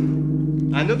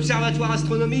 Un observatoire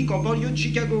astronomique en banlieue de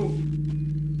Chicago.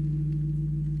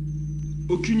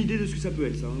 Aucune idée de ce que ça peut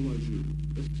être, ça.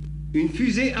 Une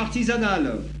fusée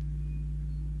artisanale.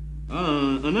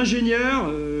 Un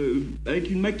ingénieur avec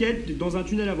une maquette dans un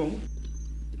tunnel avant.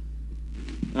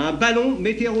 Un ballon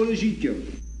météorologique.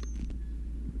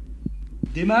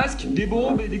 Des masques, des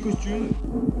bombes et des costumes.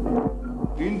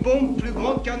 Une bombe plus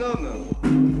grande qu'un homme.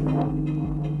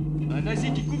 Un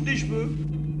nazi qui coupe des cheveux.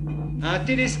 Un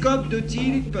télescope de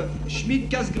type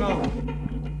Schmidt-Cassegrain.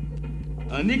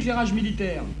 Un éclairage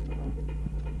militaire.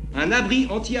 Un abri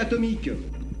anti-atomique.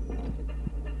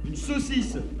 Une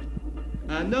saucisse.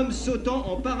 Un homme sautant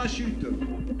en parachute.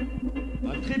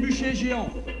 Un trébuchet géant.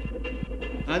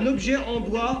 Un objet en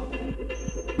bois.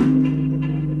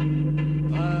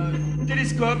 Un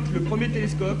télescope, le premier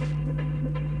télescope.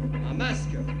 Un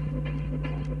masque.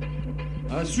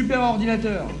 Un super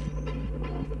ordinateur.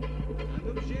 Un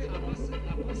objet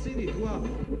à passer des doigts.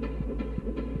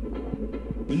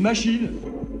 Une machine.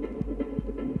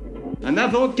 Un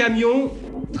avant-camion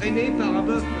traîné par un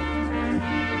bœuf.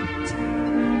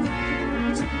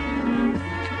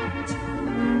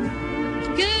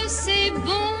 Que c'est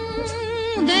bon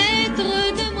d'être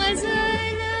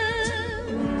demoiselle,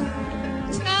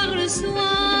 car le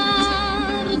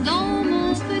soir dans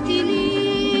mon petit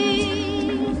lit,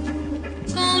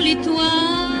 quand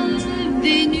l'étoile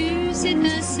Vénus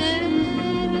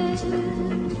étincelle,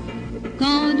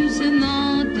 quand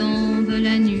doucement tombe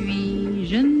la nuit,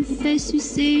 je me fais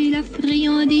sucer la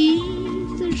friandise,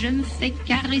 je me fais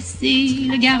caresser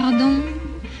le gardon,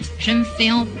 je me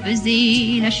fais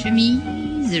empeser la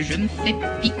chemise, je me fais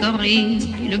picorer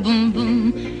le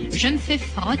bonbon, je me fais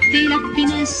frotter la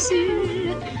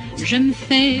péninsule, je me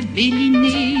fais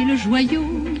béliner le joyau,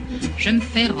 je me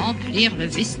fais remplir le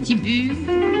vestibule,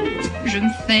 je me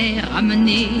fais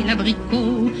ramener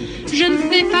l'abricot, je me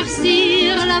fais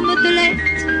farcir la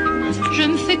motelette, je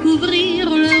me fais couvrir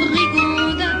le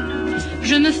rigonde,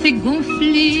 je me fais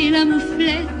gonfler la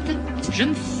mouflette, je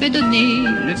me fais donner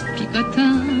le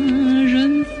picotin, je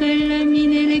me fais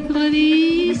laminer les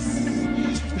crevisses,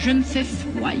 je me fais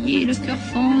foyer le cœur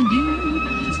fendu,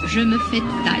 je me fais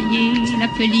tailler la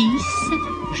pelisse,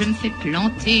 je me fais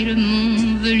planter le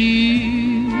mont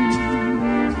velu.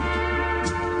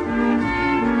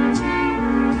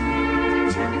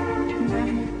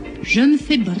 Je me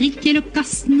fais briquer le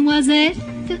casse-noisette,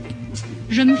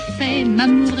 je me fais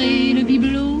m'amourer le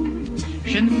bibelot,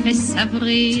 je me fais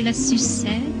savrer la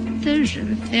sucette, je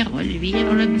me fais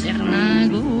reluire le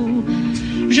berlingot,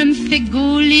 je me fais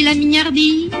gauler la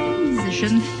mignardise, je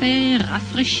me fais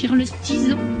rafraîchir le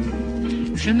tison,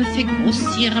 je me fais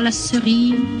grossir la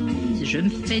cerise, je me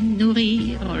fais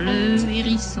nourrir le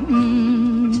hérisson,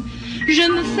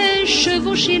 je me fais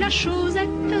chevaucher la chaussette,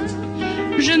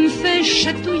 je me fais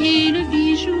chatouiller le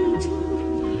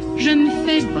bijou, je me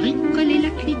fais bricoler la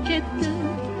cliquette,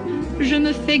 je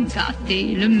me fais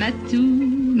gâter le matou.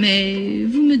 Mais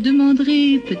vous me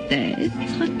demanderez peut-être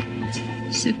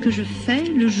ce que je fais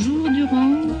le jour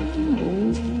durant.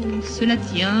 Oh, cela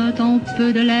tient en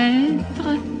peu de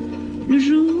lettres. Le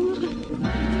jour,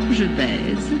 je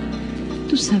baise,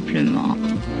 tout simplement.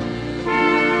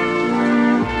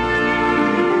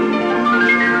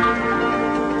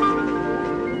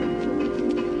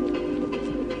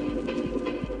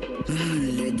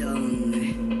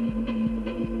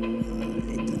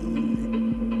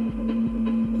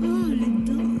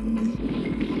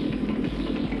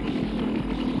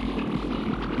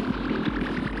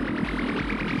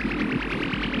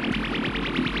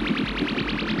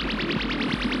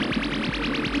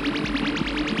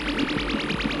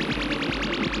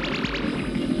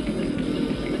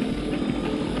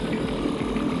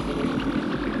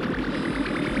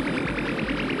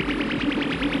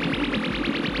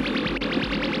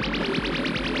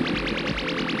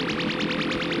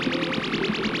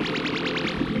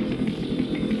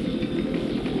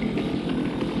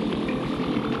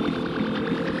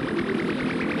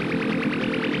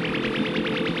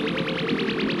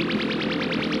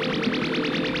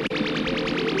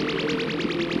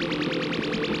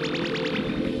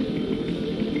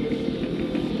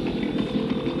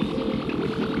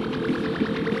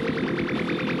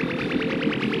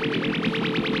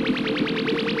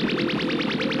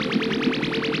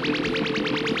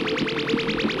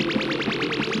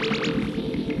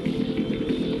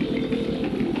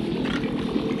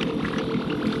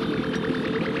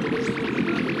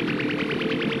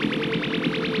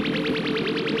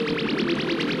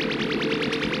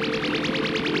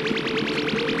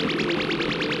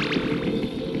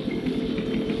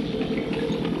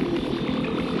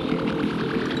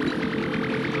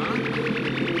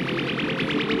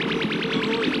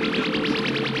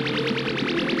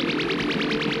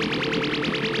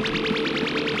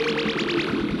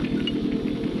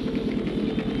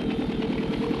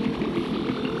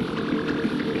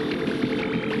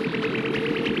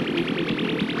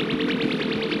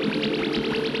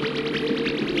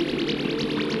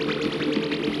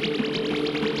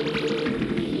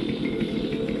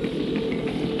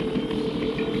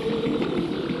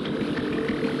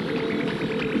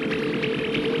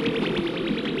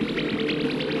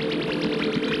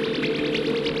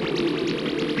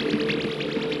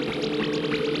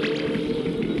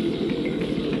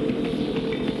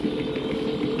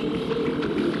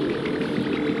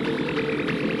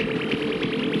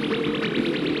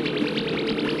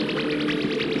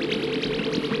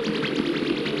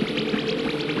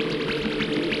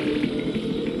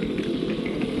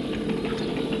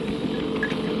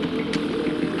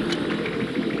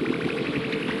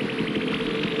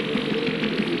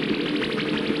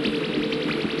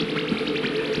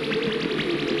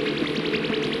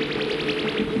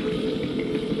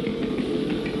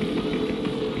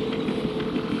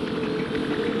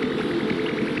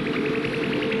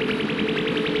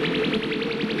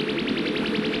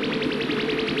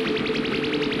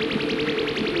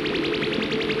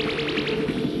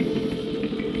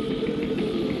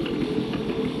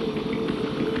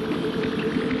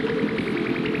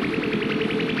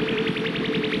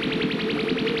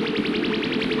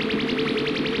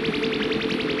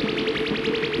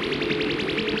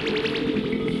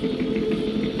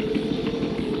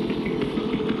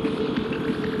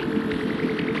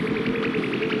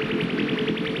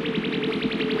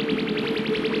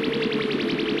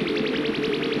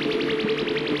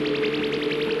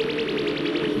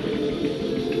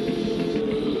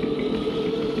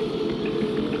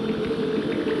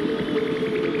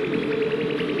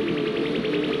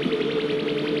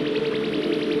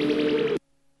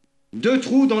 2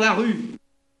 trous dans la rue.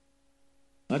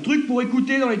 Un truc pour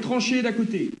écouter dans les tranchées d'à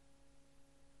côté.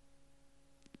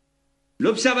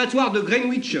 L'observatoire de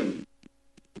Greenwich.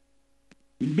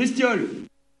 Une bestiole.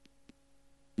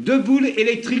 2 boules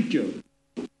électriques.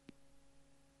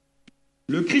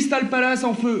 Le Crystal Palace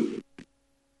en feu.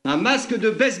 Un masque de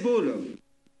baseball.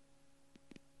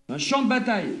 Un champ de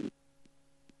bataille.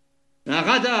 Un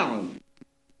radar.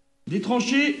 Des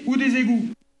tranchées ou des égouts.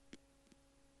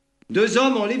 2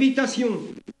 hommes en lévitation.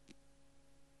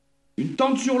 Une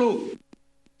tente sur l'eau.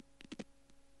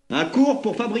 Un cours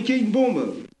pour fabriquer une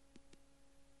bombe.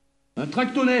 Un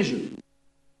tracto-neige.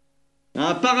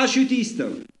 Un parachutiste.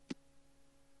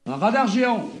 Un radar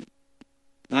géant.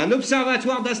 Un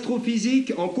observatoire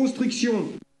d'astrophysique en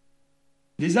construction.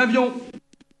 Des avions.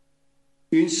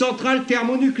 Une centrale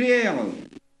thermonucléaire.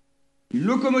 Une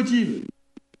locomotive.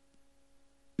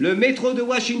 Le métro de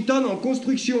Washington en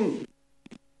construction.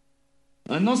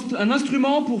 Un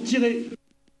instrument pour tirer.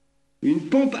 Une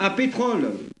pompe à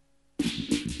pétrole.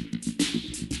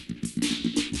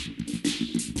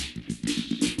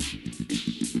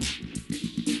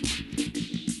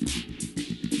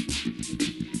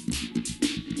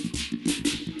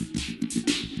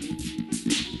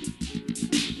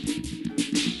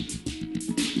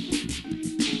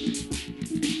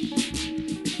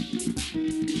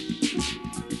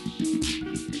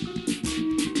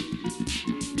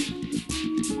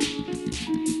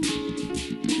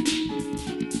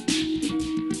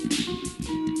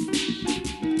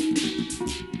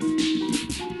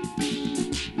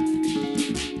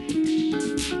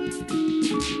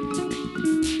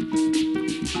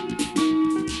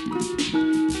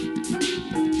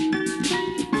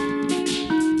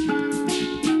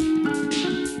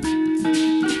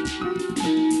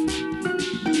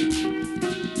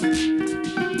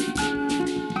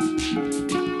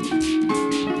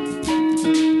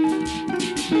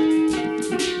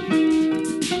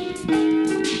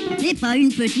 Pas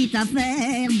une petite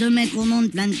affaire de mettre au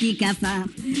monde plein de petits cafards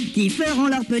qui feront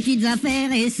leurs petites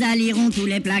affaires et saliront tous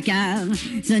les placards.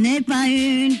 Ce n'est pas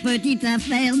une petite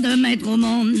affaire de mettre au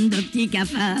monde de petits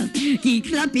cafards qui,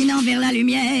 clopinant vers la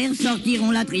lumière,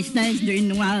 sortiront la tristesse du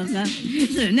noir.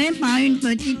 Ce n'est pas une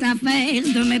petite affaire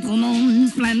de mettre au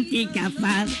monde plein de petits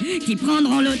cafards qui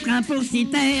prendront le train pour s'y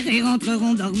taire et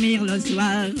rentreront dormir le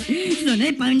soir. Ce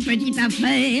n'est pas une petite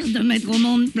affaire de mettre au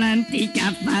monde plein de petits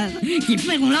cafards qui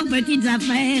feront leurs petites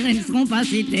affaires et ne seront pas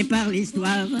cités par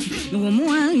l'histoire. Au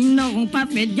moins, ils n'auront pas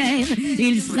fait de guerre,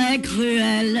 il serait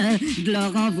cruel de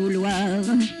leur en vouloir.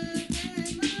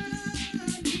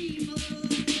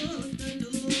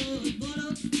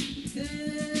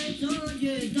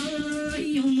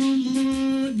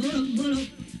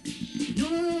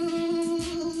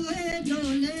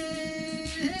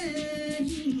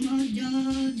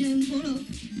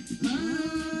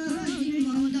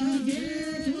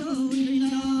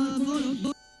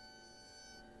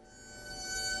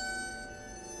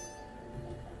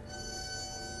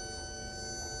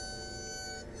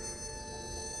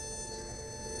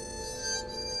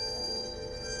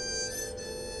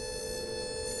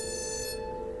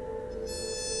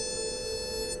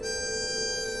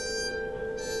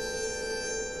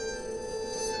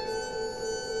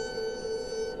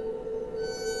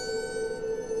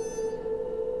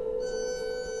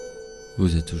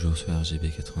 Vous êtes toujours sur RGB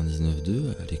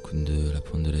 99.2 à l'écoute de la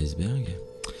pointe de l'iceberg.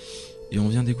 Et on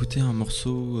vient d'écouter un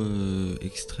morceau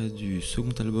extrait du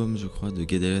second album, je crois, de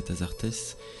Gederet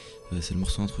Azartes. C'est le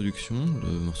morceau introduction,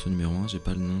 le morceau numéro 1, j'ai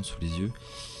pas le nom sous les yeux,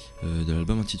 de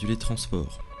l'album intitulé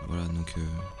Transport. Voilà, donc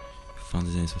fin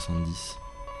des années 70.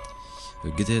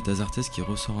 Gederet Azartes qui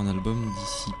ressort un album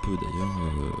d'ici peu d'ailleurs,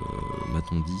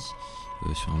 m'a-t-on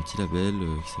dit, sur un petit label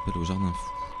qui s'appelle Au Jardin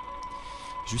Fou.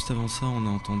 Juste avant ça, on a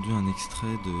entendu un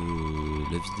extrait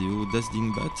de la vidéo Das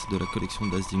Dingbat, de la collection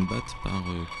Das Dingbat par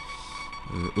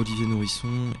Olivier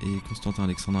Nourisson et Constantin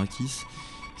Alexandrakis.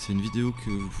 C'est une vidéo que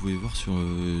vous pouvez voir sur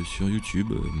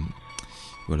YouTube.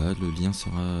 Voilà, le lien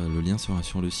sera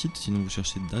sur le site. Sinon, vous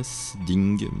cherchez Das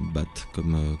Dingbat,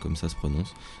 comme ça se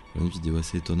prononce. Voilà, une vidéo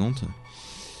assez étonnante.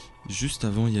 Juste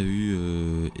avant, il y a eu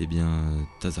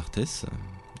Tazartes,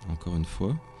 encore une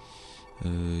fois.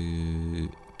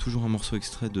 Toujours un morceau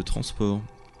extrait de Transport.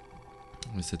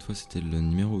 Et cette fois, c'était le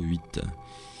numéro 8.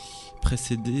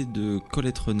 Précédé de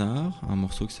Colette Renard, un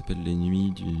morceau qui s'appelle Les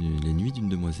Nuits d'une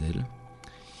demoiselle.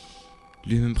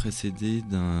 Lui-même précédé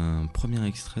d'un premier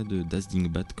extrait de Das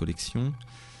Dingbat Collection.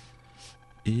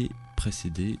 Et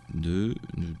précédé de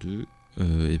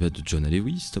John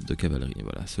Alewi, Stop de cavalerie.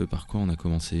 Voilà, ce par quoi on a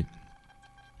commencé.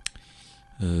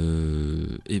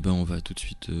 On va tout de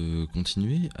suite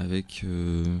continuer avec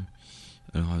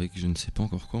Alors avec je ne sais pas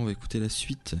encore quoi, on va écouter la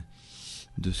suite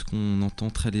de ce qu'on entend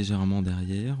très légèrement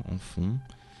derrière, en fond.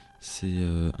 C'est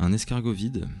un escargot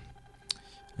vide.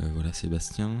 Voilà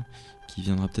Sébastien, qui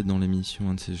viendra peut-être dans l'émission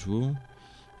un de ces jours.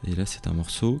 Et là c'est un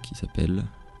morceau qui s'appelle...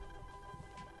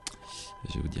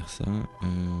 Je vais vous dire ça.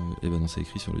 Et ben non, c'est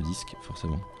écrit sur le disque,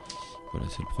 forcément. Voilà,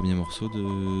 c'est le premier morceau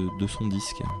de son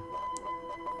disque.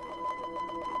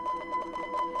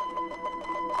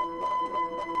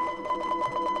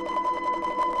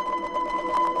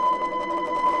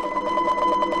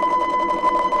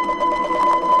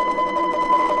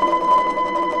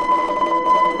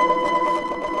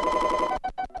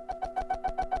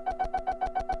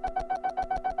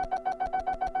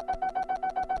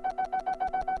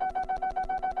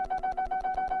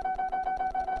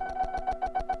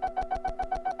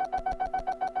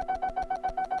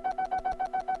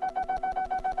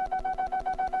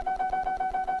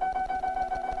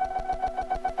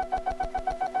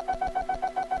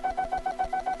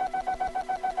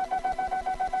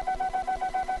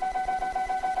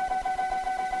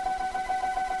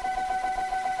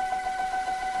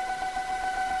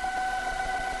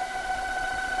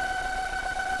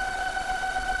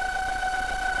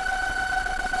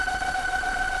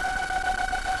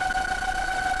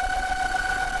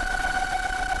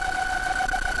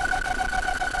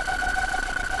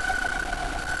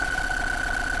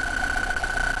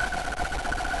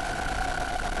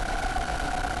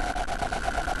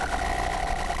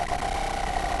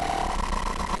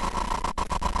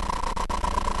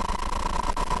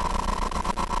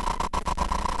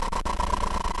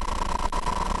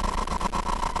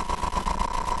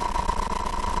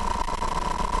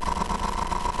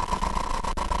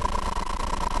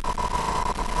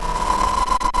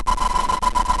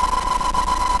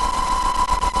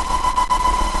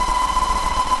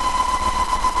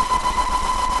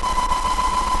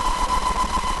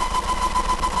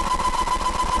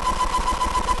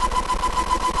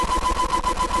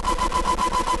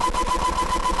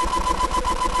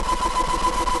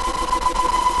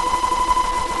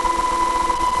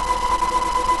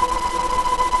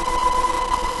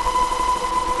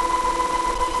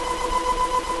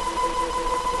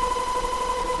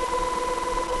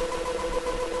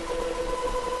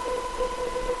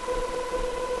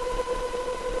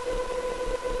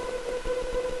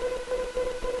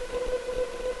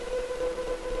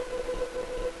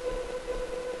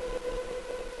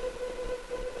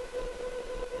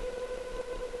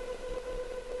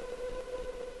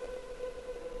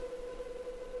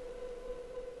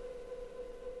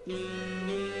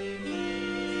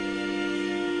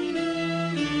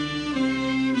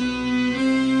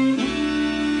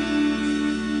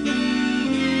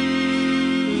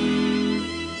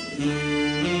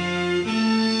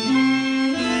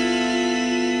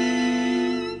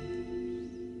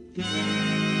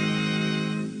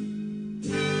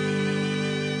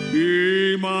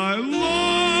 Be my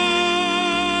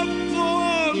love,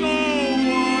 for no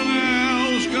one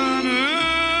else can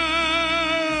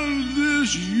end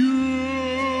this yearning,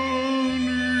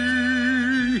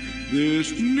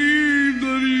 this need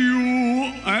that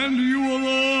you and you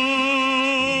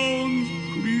alone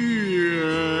create.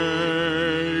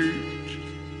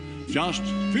 Just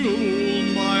fill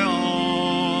my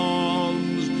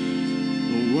arms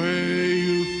the way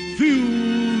you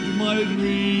filled my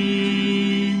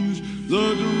dreams,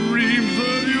 the dreams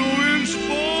that you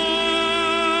inspire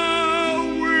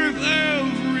with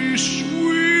every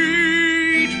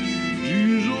sweet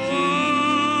desire.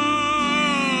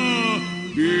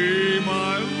 Be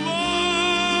my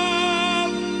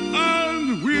love,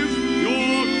 and with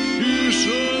your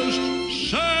kisses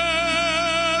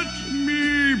set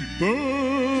me burning.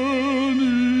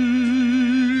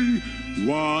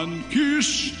 One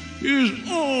kiss is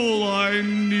all I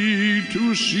need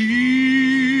to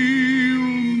seal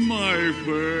my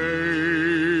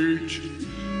fate,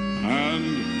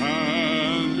 and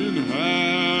hand in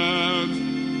hand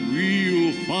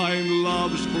we'll find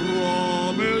love's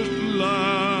promised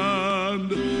land.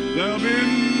 There'll be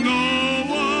no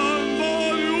one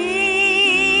but you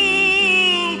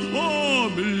for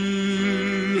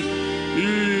me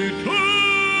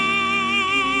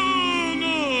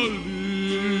eternally.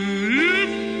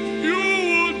 You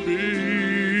would be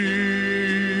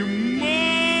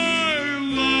my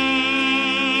love.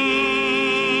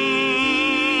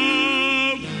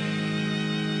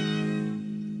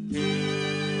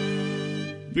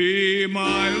 Be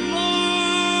my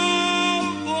love,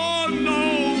 for no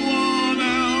one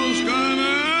else can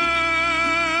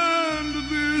end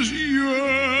this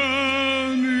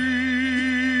yearning,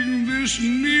 this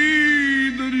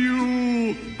need that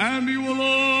you and you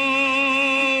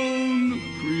alone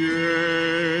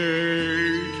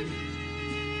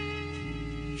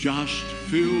just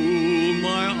fill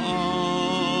my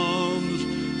arms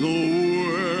the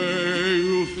way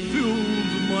you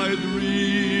filled my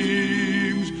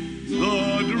dreams,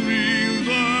 the dreams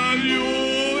that you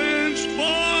inspire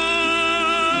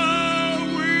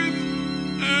with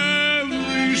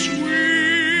every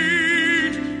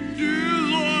sweet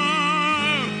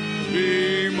desire.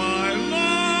 Be my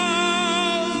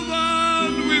love,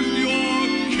 and with your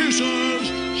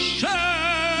kisses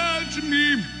set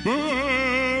me burning.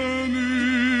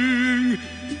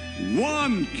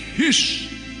 One kiss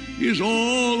is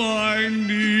all I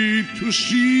need to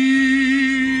seal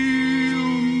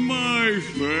my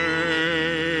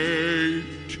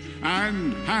fate,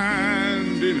 and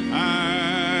hand in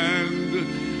hand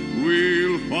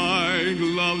we'll find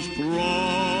love's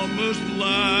promised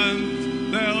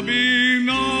land. There'll be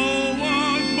no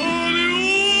one but you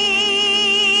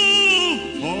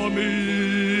for me.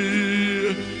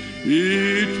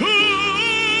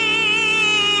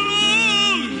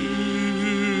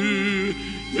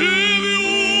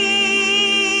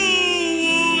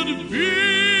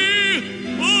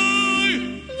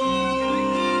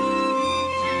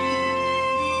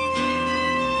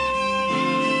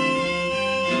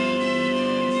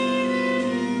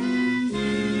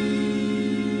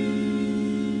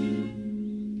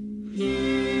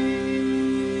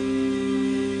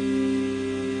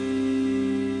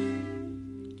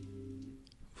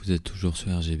 Vous êtes toujours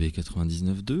sur RGB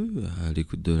 99.2, à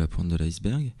l'écoute de la pointe de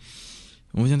l'iceberg.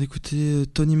 On vient d'écouter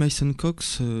Tony Mason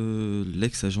Cox,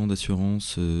 l'ex-agent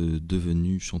d'assurance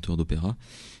devenu chanteur d'opéra.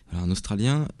 Alors, un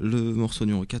Australien, le morceau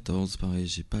numéro 14, pareil,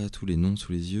 j'ai pas tous les noms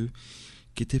sous les yeux,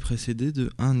 qui était précédé de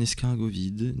Un escargot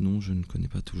vide. Non, je ne connais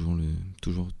pas toujours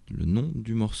le nom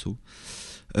du morceau.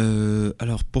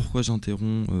 Alors, pourquoi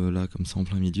j'interromps là, comme ça, en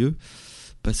plein milieu ?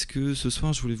 Parce que ce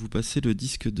soir, je voulais vous passer le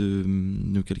disque de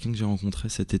quelqu'un que j'ai rencontré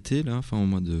cet été, là, enfin au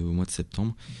mois de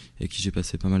septembre, et qui j'ai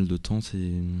passé pas mal de temps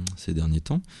ces derniers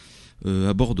temps,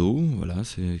 à Bordeaux. Voilà,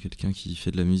 c'est quelqu'un qui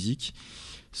fait de la musique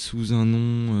sous le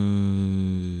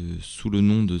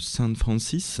nom de Saint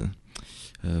Francis.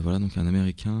 Voilà, donc un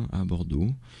Américain à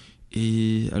Bordeaux.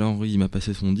 Et alors, il m'a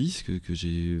passé son disque que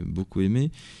j'ai beaucoup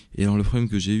aimé. Et alors, le problème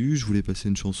que j'ai eu, je voulais passer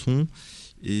une chanson.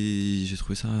 Et j'ai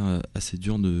trouvé ça assez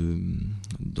dur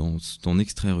d'en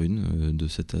extraire une de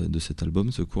cet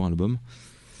album, ce court album,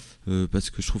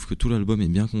 parce que je trouve que tout l'album est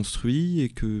bien construit et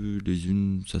que les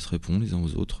unes, ça se répond les uns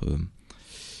aux autres.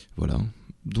 Voilà.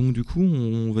 Donc du coup,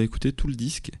 on va écouter tout le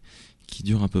disque qui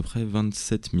dure à peu près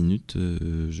 27 minutes,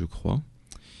 je crois.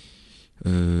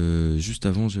 Juste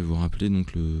avant, je vais vous rappeler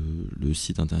donc le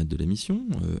site internet de l'émission,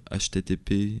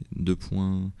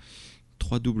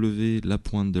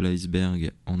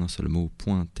 http://www.lapointedeliceberg en un seul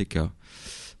mot.tk.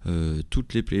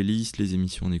 Toutes les playlists, les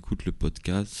émissions en écoute, le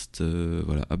podcast,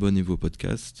 voilà, abonnez-vous au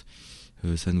podcast,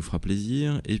 ça nous fera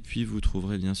plaisir. Et puis vous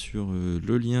trouverez bien sûr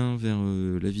le lien vers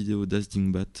la vidéo d'As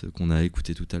Dingbat qu'on a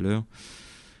écouté tout à l'heure,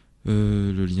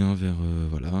 le lien vers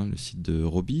voilà, le site de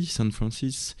Robbie, San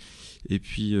Francis, et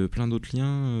puis plein d'autres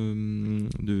liens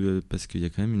parce qu'il y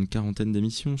a quand même une 40aine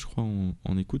d'émissions, je crois,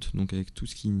 en écoute, donc avec tout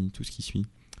ce qui suit.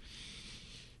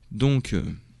 Donc,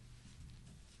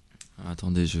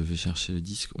 attendez, je vais chercher le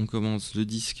disque. On commence le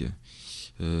disque.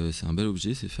 C'est un bel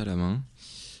objet, c'est fait à la main,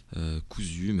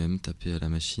 cousu même, tapé à la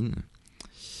machine.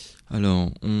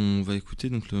 Alors, on va écouter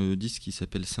donc le disque qui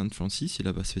s'appelle Saint Francis. Il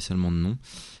n'a pas spécialement de nom.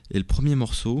 Et le premier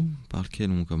morceau par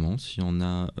lequel on commence, il y en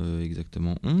a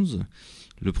exactement 11.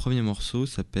 Le premier morceau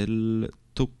s'appelle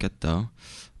Toccata,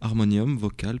 Harmonium,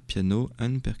 Vocal, Piano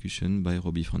and Percussion by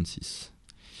Robbie Francis.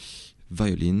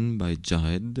 Violin by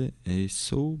Jared et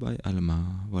So by Alma.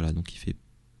 Voilà, donc il fait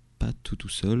pas tout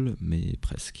seul, mais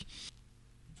presque.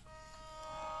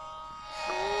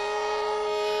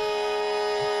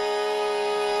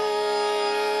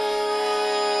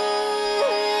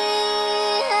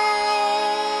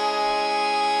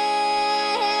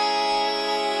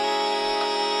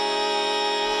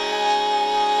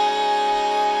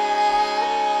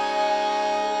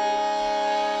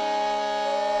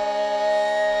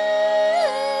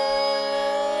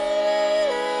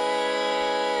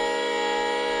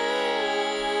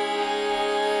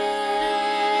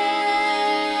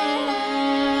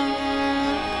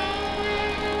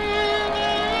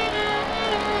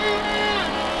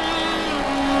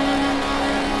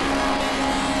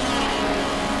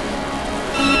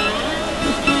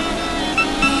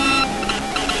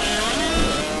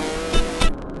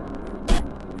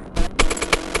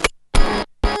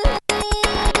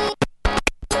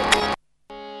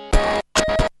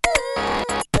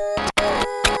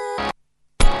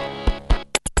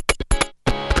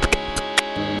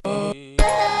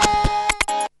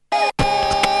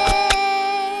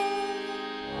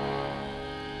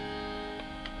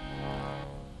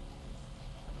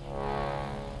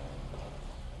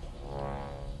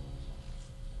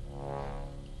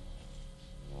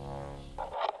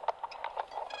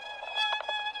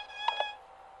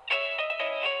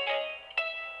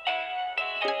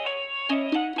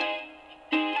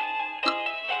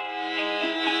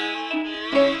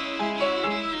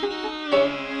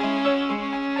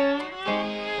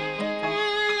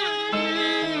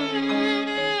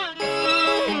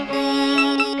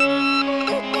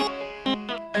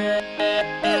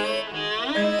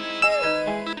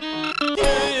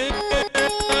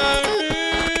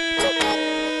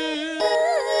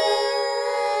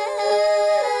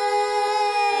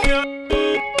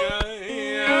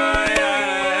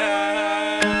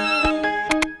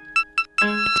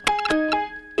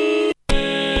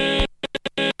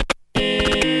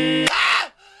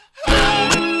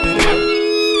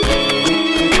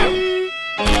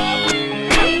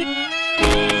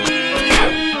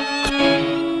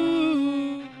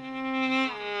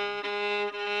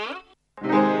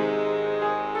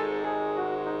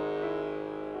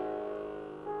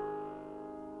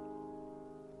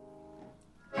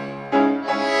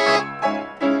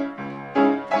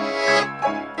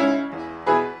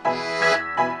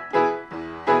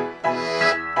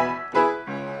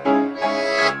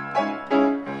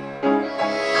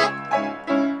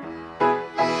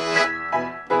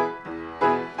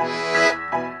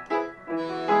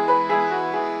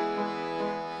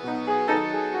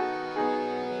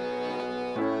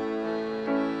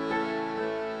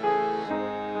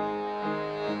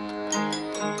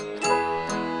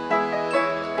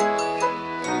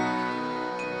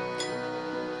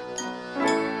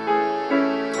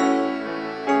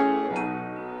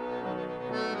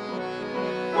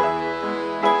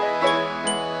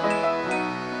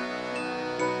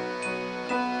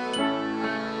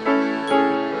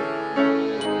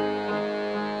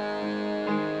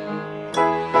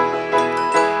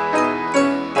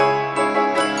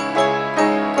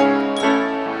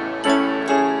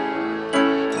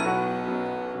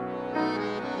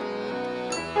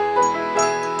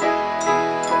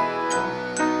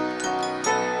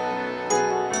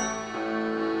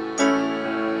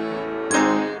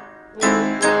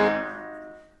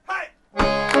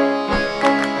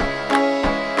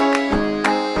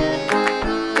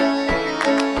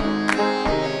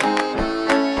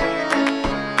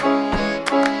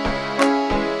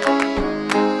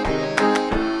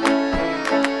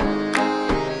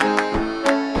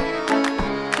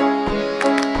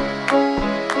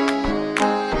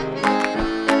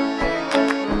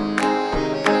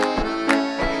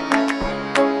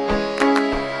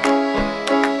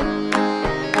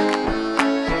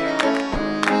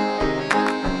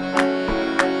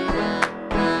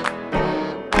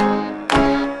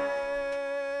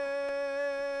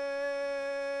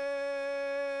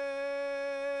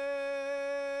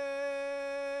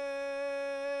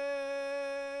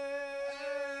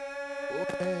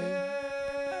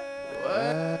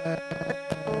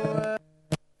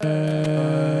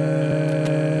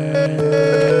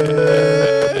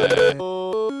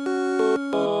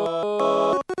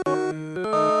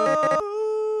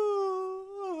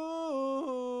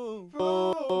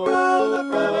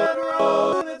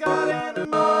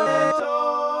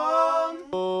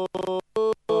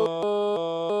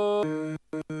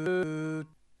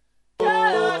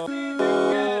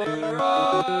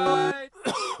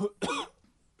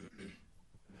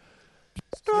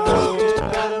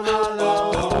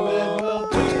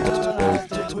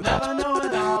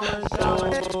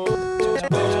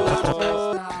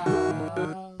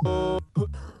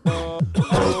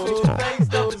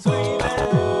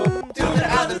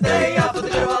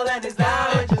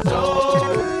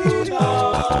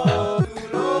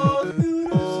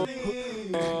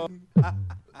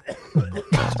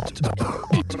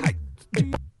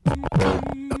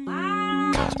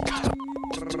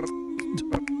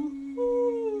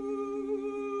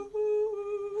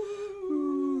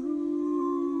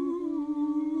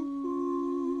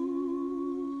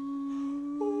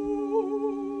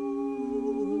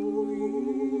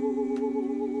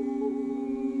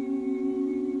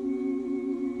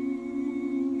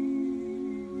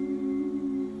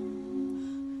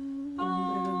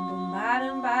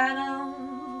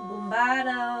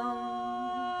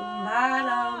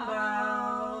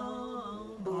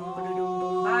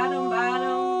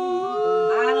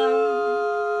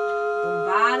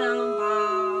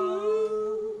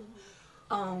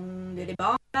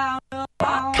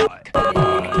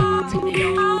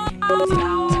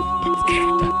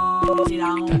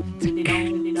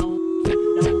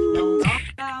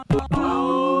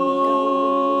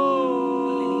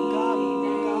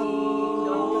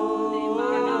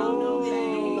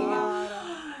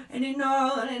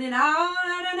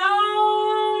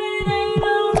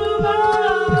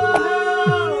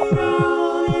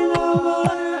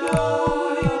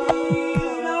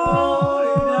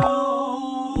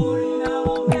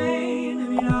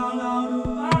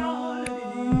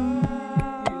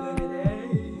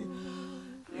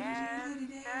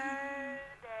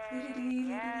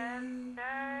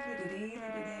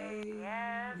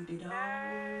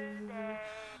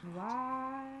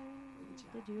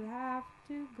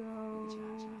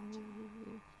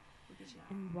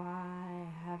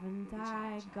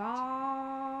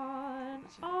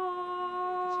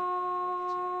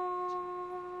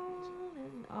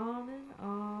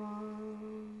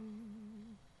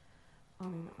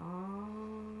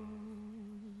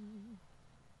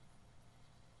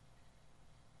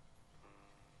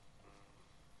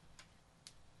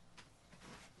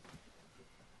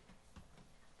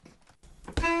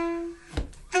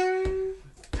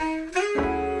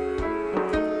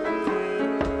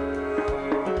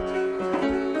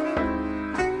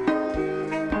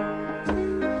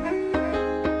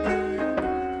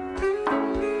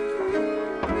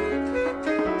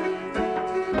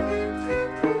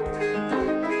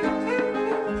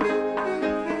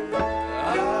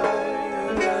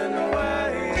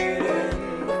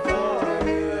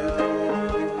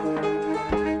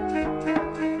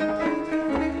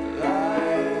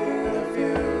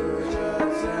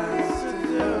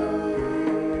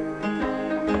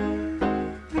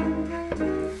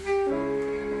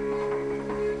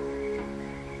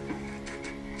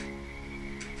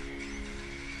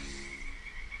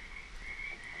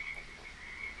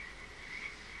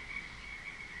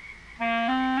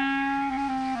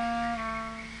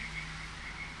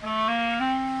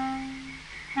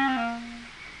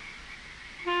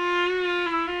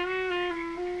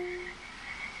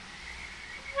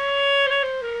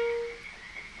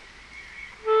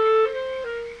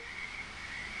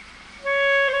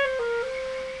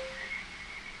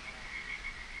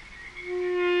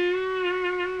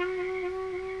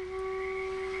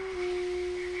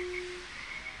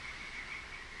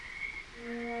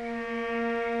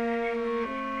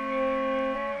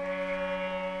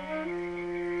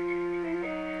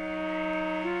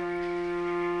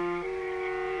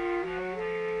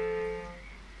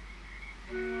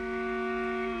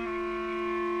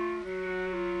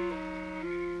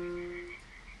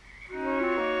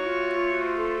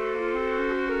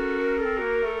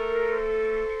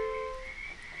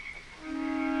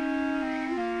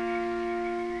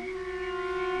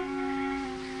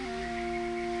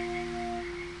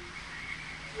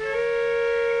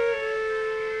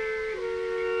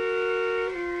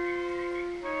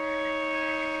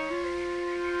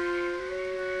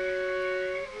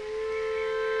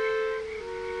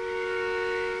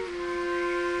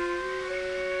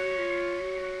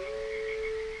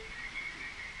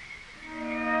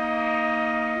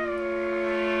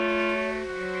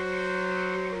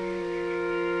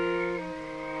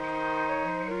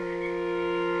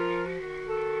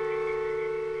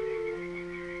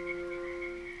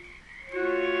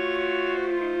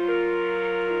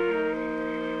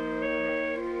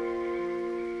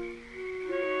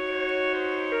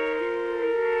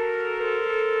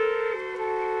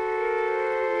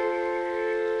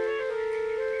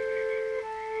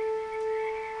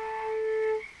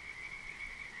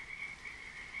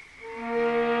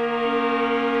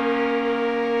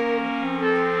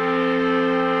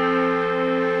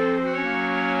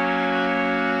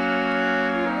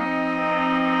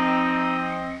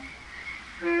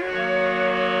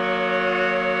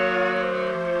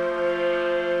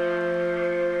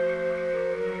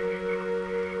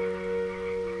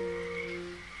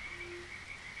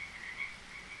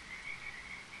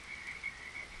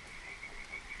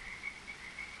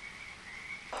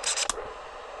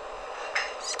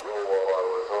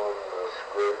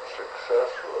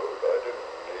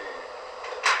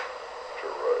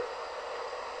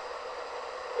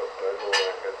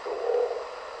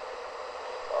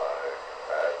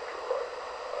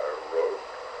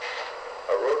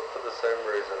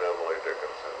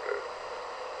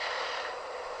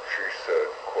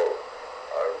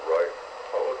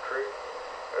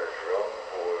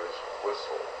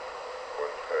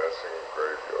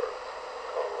 graveyards,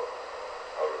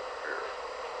 out of fear.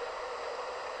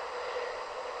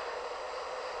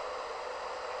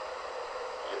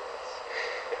 Yes.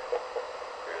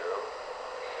 You know,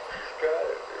 she's got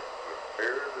it. It was the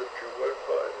fear that you went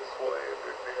by this way and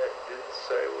didn't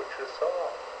say what you saw.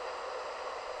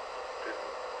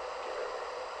 Didn't, you know,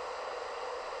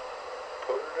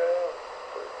 put it down,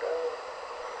 put it down.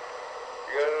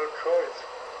 You got no choice.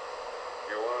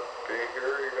 You want to be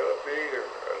here, you gotta be here.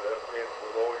 And that means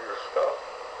with all your stuff.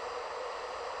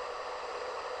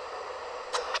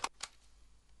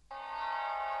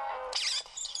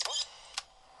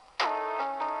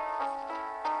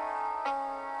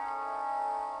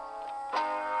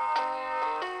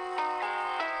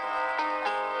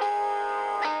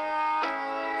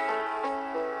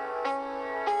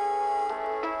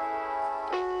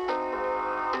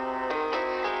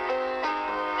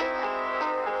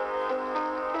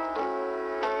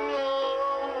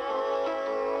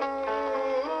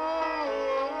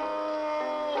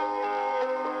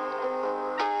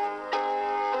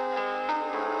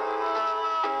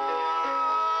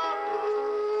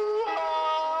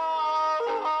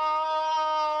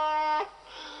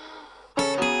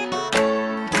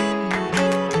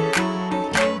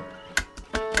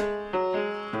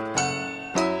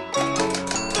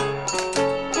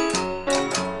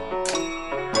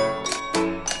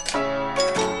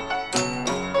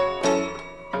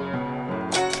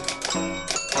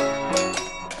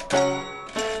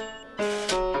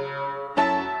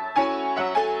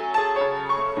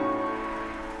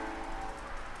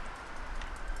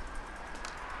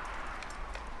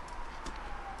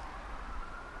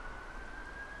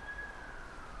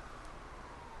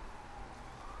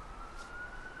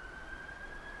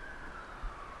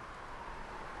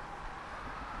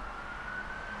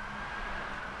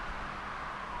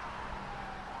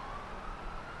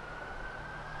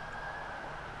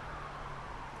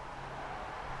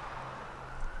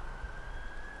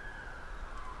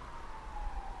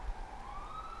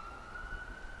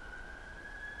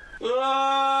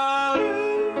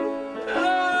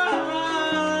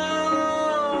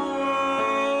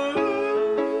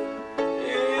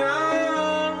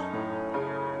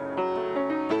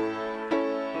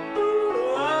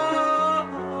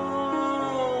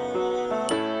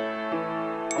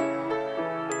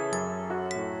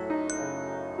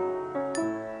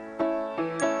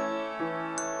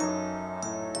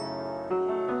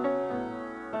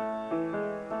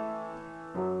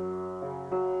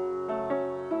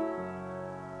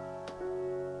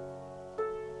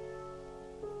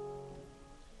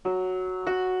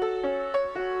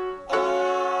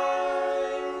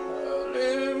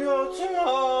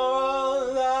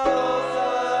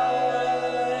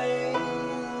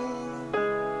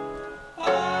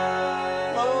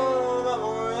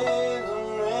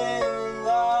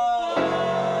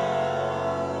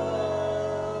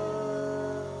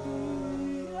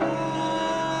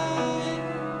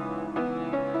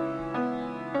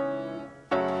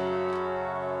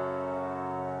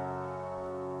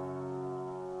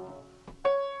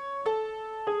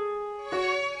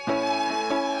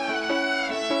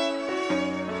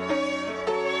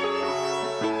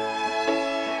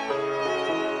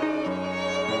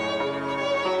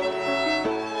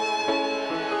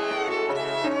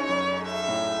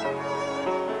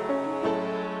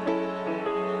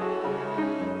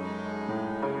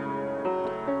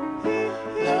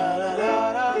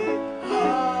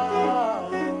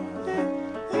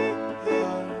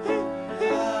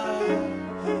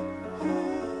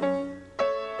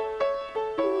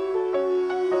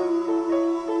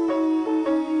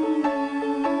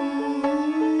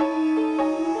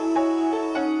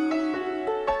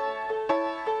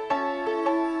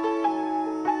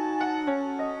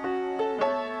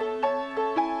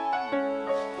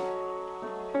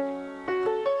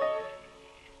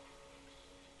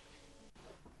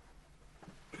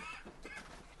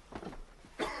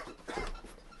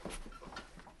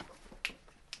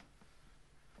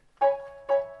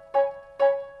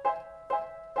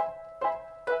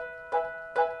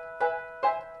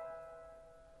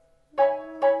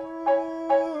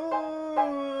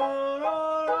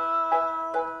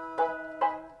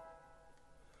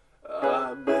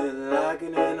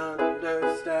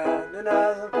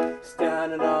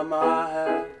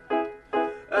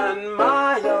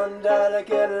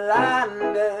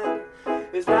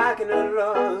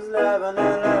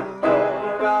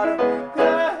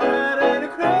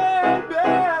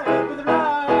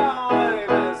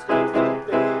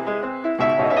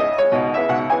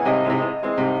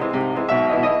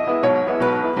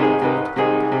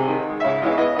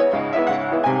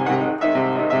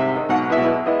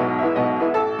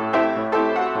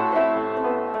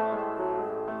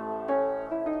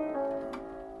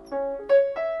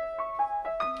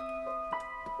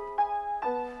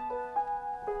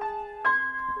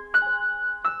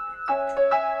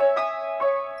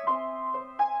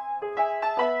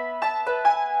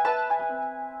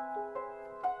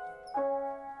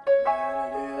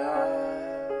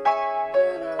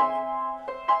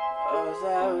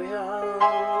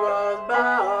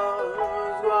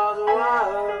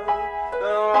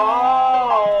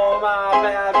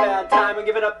 bad, bad time and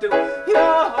give it up to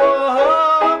yo.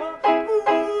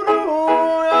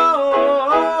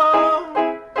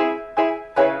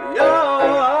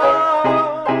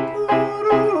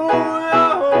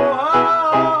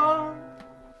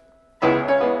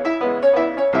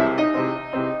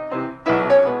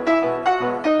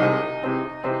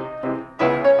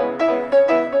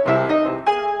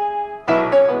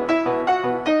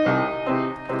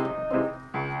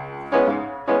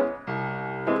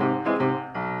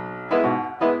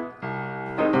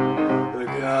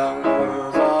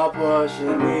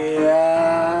 Pushing me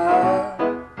out,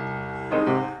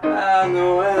 and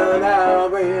the wind I'll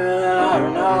breathe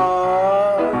out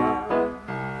now.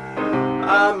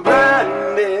 I'm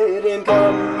branded in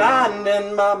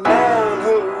commanding my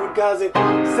manhood, 'cause it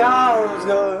sounds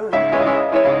good.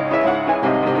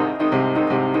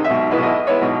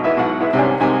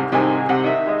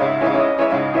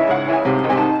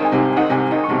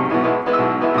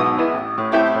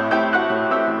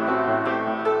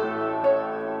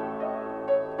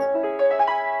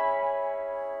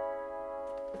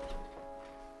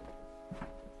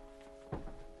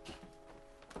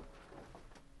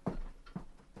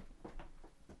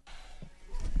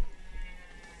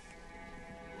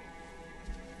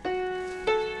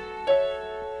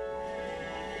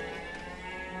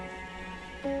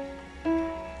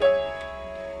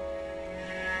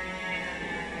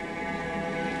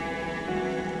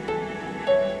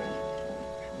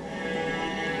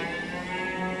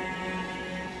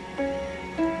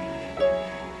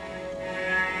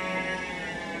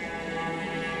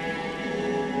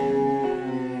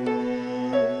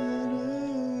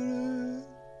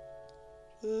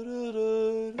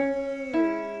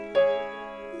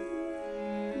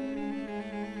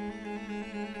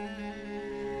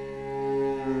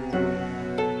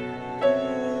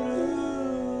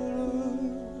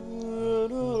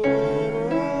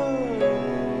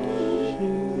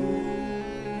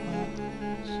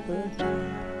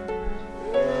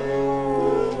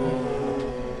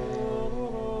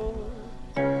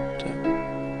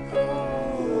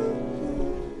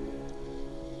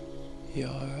 You're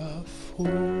a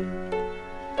fool.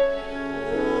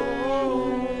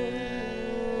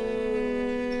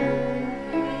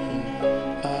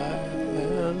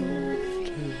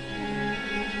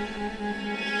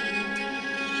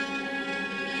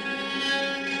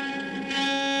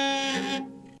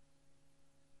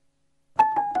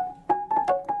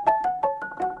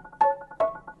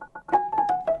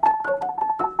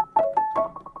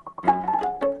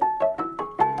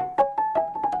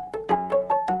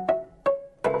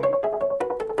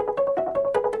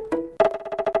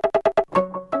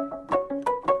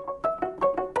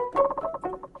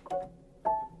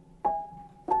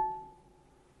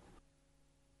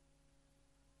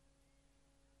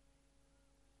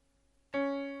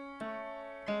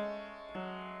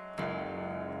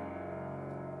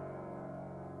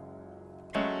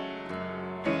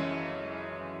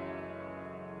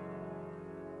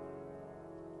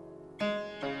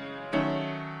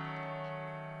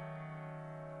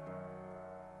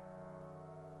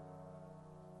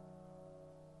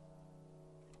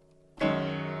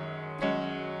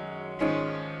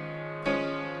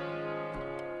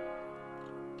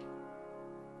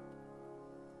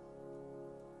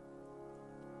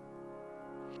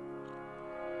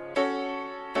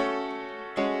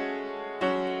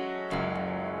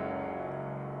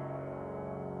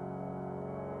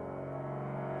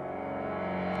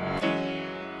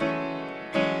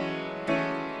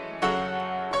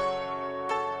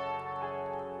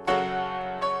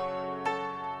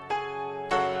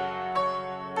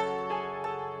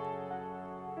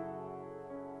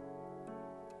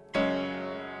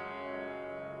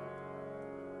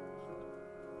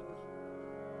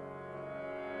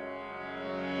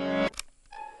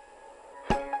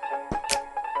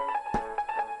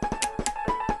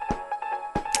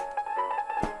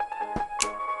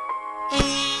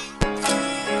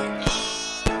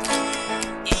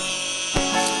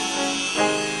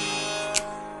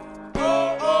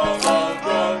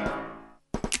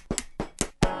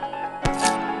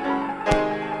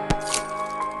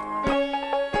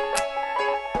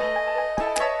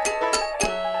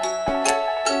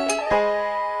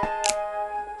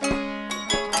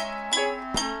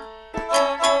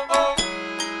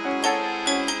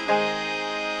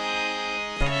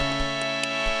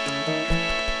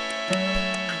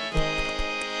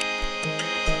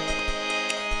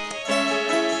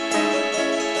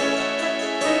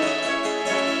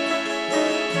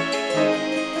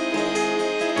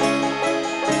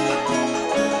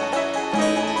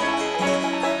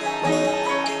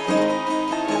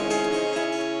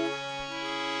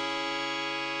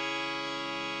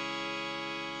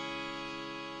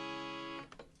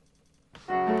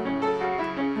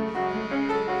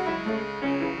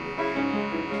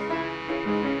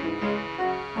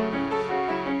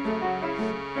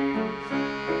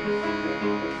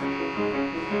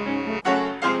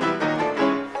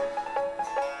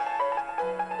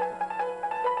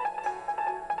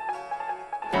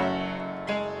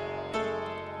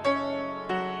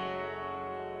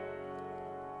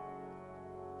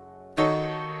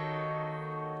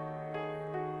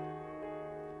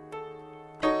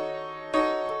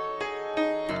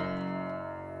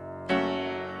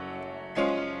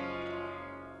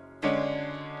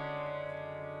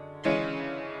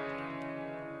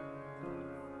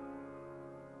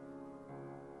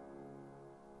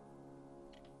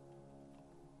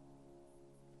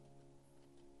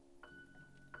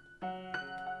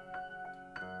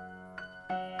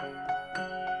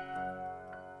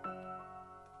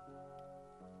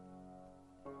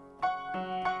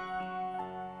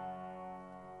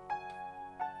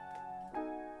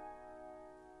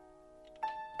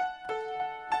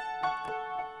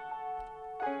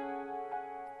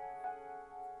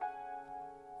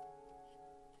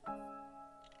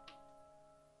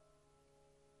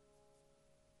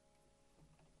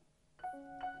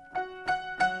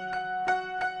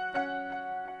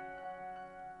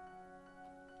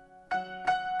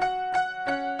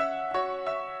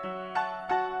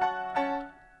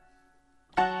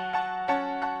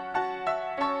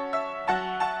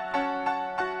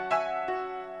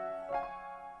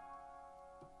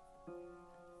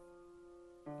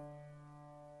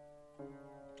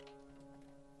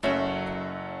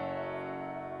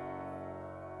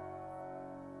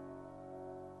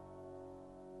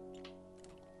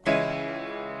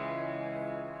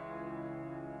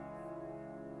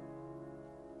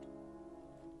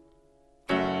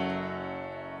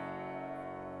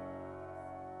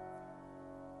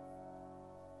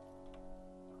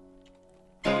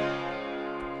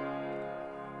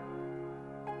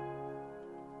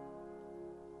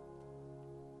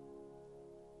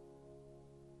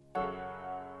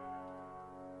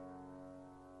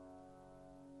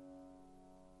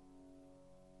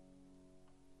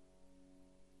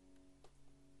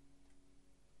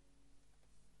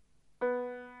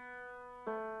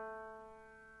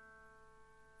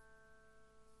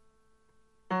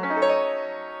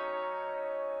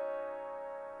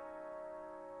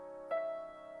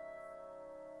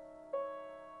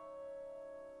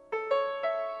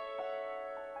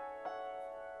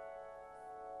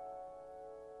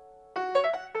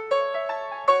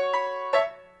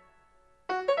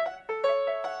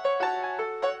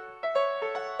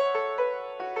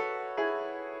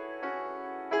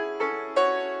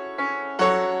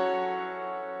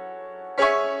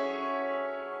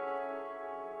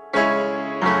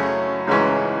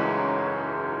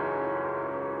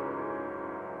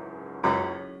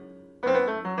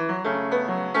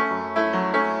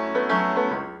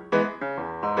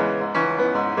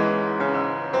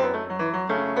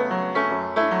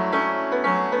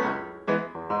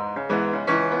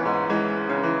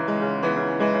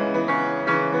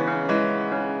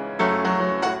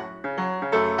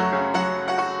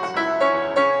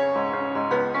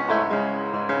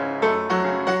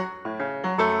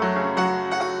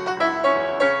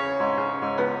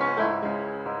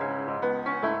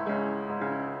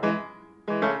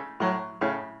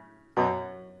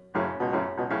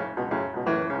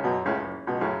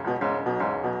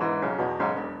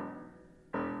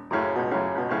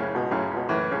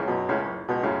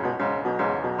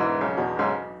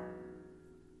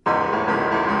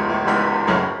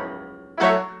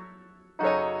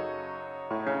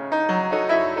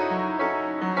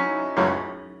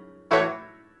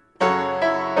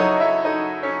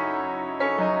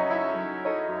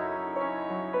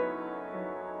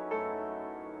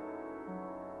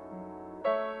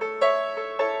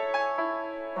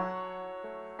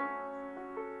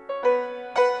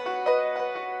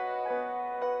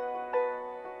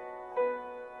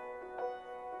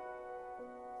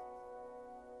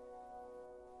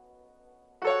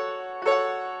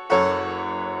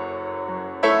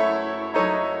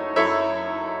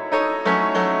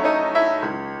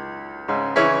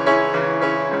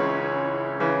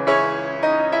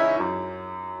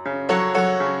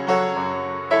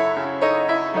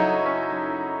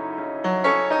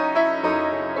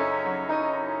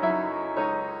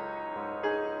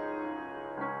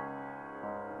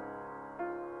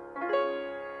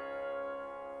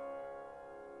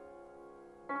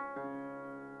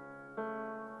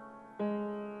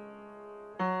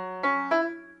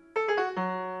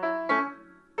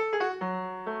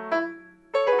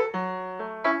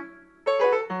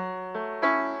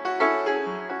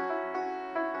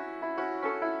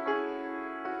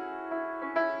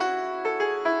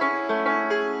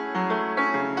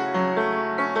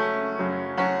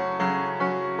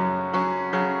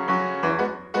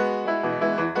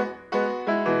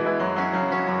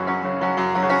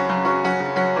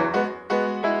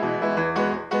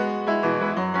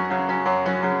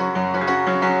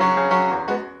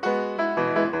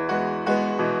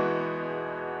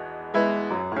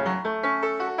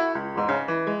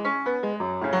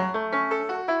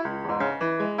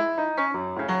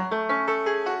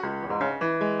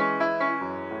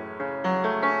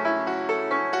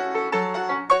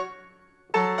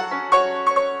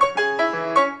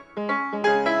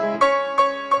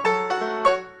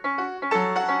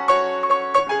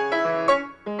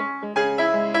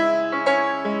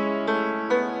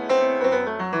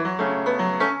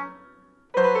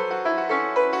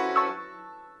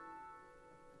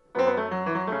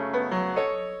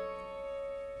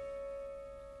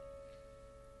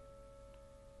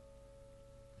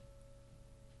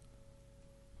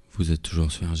 Vous êtes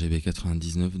toujours sur RGB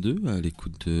 99.2 à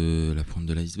l'écoute de La Pointe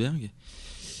de l'Iceberg.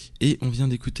 Et on vient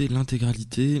d'écouter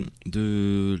l'intégralité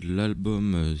de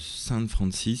l'album Saint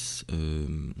Francis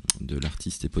de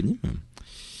l'artiste éponyme.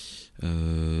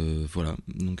 Voilà,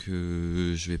 donc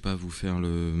je vais pas vous faire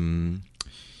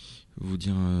vous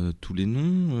dire tous les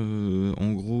noms.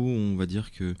 En gros, on va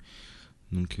dire que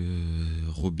donc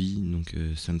Robbie, donc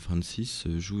Saint Francis,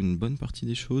 joue une bonne partie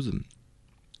des choses.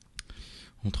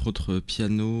 Entre autres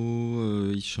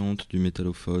piano, il chante du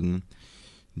métallophone,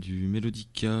 du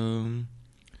mélodica,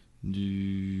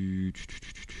 qu'est-ce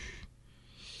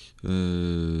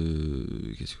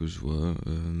que je vois,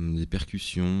 des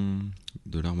percussions,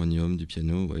 de l'harmonium, du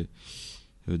piano, ouais,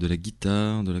 de la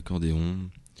guitare, de l'accordéon.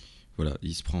 Voilà,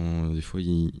 il se prend, des fois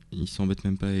il s'embête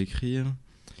même pas à écrire,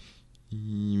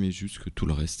 il met juste que tout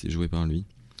le reste est joué par lui.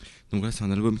 Donc là c'est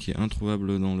un album qui est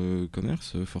introuvable dans le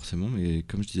commerce forcément, mais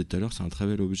comme je disais tout à l'heure, c'est un très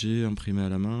bel objet imprimé à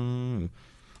la main,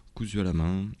 cousu à la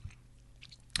main.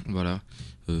 Voilà,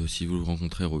 si vous le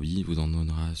rencontrez, Robbie, il vous en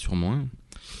donnera sûrement un.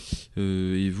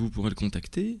 Et vous pourrez le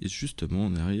contacter. Et justement,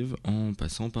 on arrive en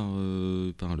passant par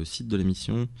le site de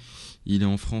l'émission. Il est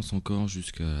en France encore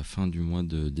jusqu'à la fin du mois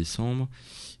de décembre.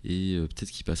 Et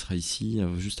peut-être qu'il passera ici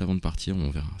juste avant de partir.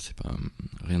 On verra, c'est pas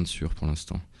rien de sûr pour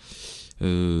l'instant.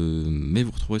 Mais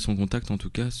vous retrouverez son contact en tout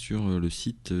cas sur le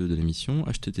site de l'émission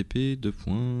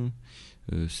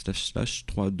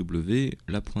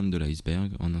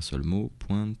http://www.lapointe-de-l'iceberg en un seul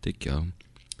mot.tk.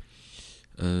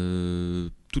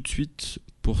 Tout de suite,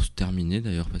 pour terminer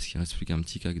d'ailleurs, parce qu'il reste plus qu'un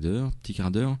petit quart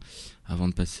d'heure avant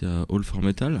de passer à All for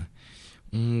Metal,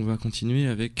 on va continuer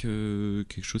avec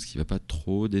quelque chose qui va pas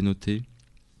trop dénoter.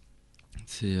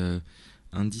 C'est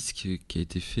un disque qui a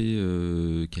été fait,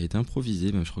 qui a été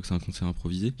improvisé, même je crois que c'est un concert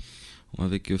improvisé,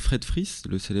 avec Fred Fries,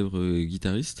 le célèbre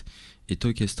guitariste, et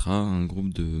Toykestra, un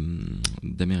groupe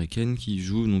d'américaines qui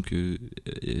jouent donc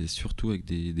surtout avec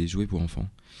des jouets pour enfants.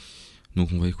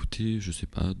 Donc on va écouter, je sais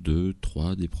pas, 2,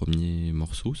 3 des premiers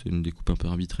morceaux, c'est une découpe un peu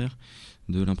arbitraire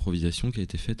de l'improvisation qui a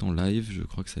été faite en live, je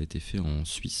crois que ça a été fait en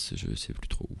Suisse, je sais plus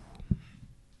trop où.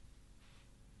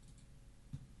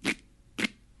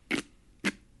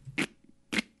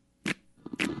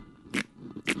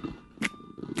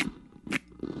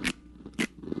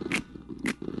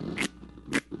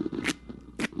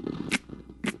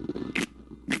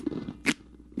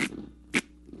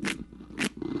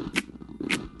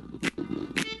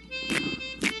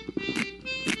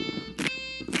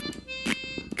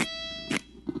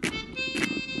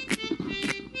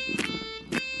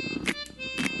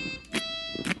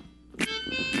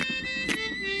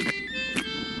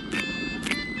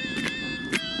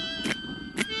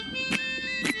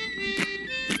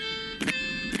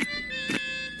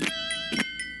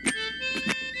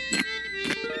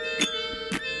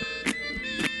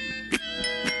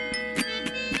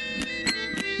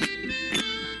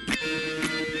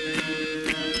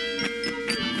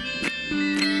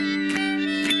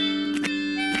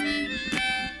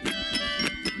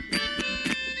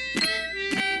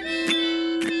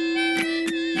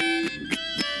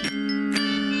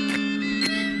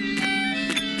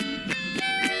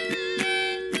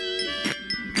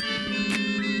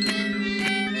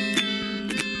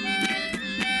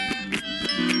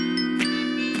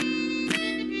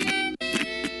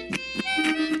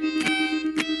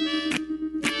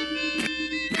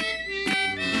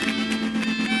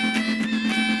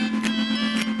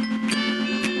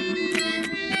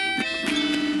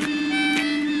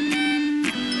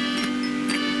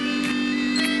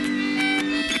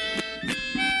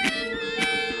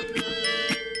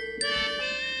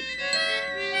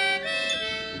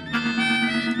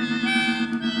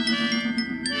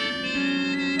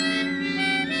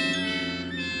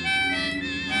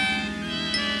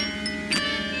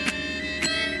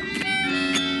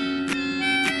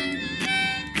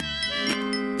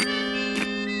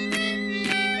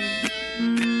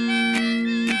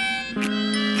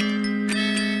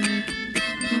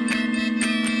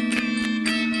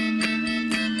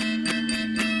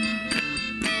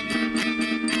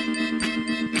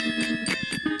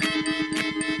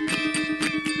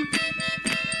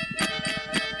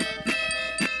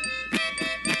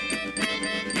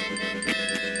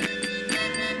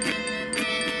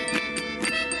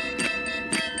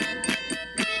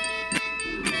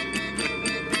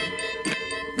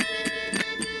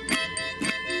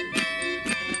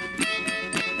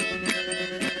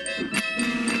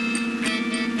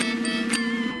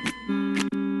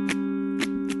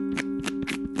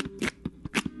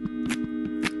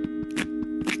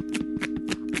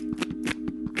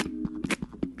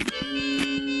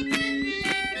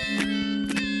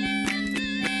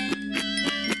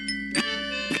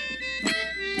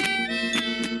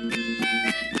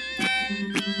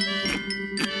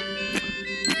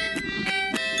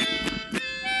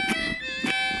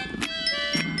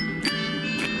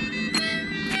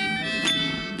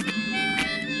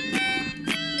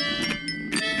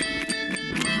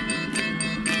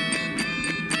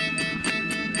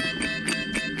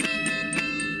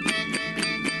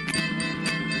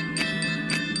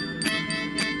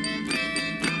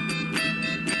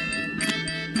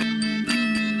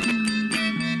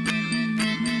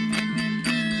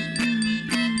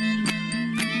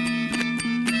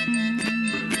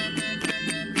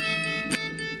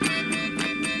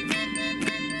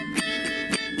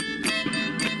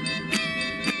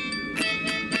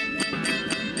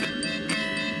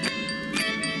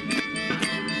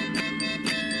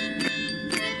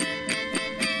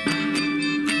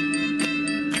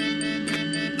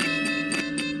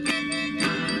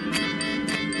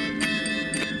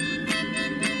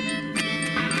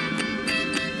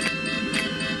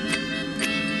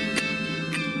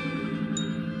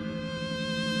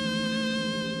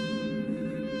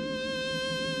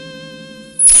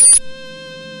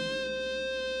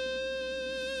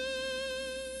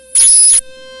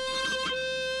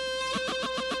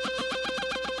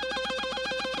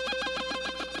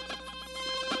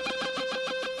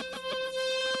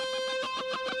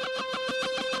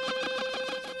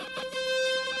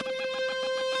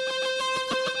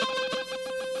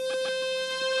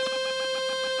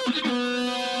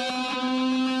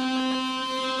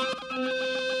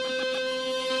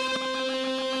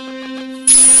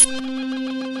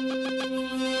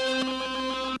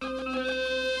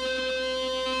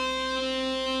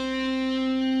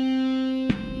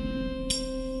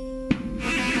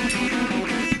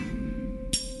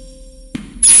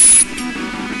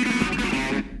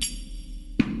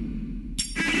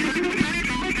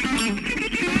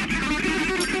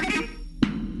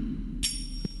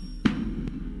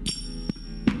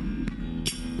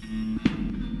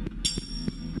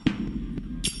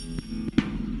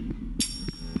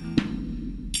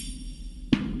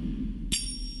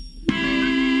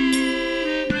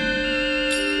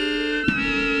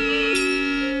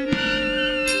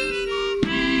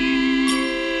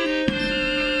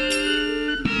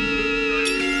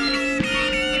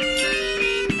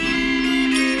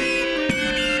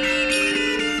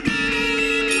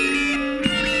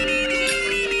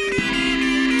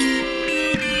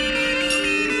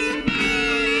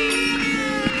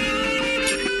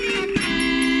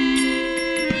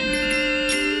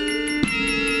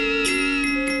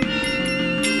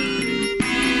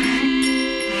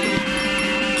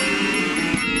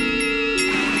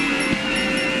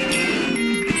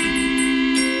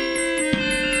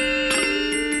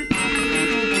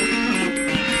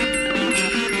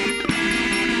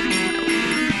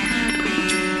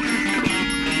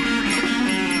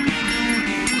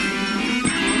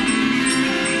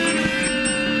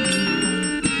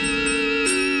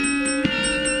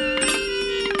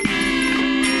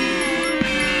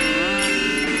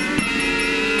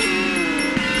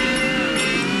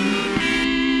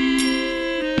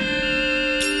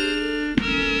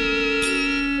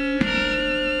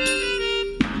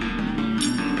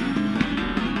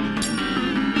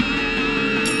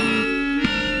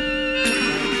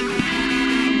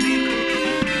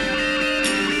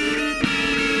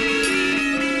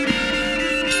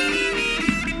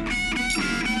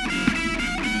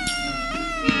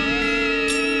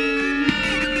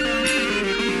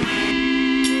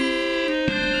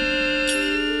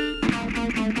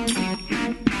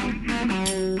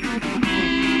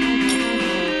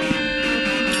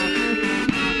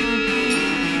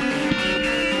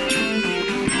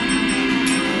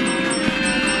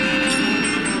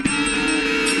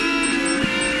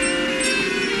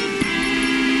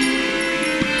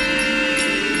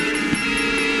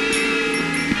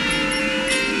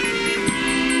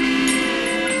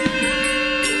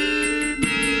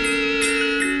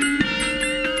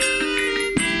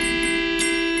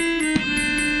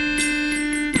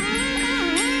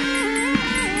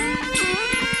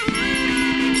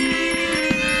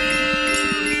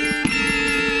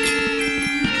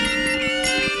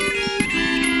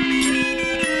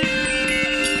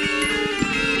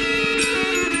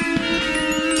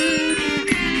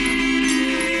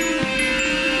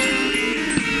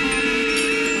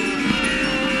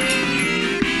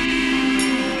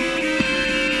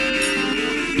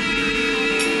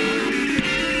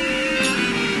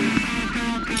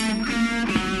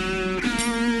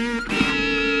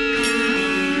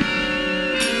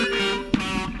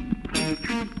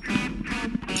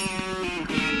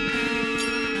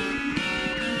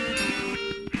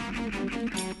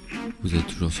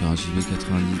 sur HJB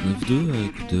 99.2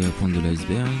 avec de la pointe de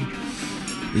l'iceberg.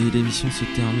 Et l'émission se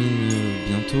termine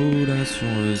bientôt là sur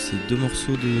ces deux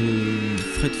morceaux de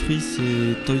Fred Fries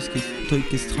et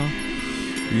Toykestra,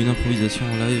 une improvisation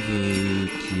en live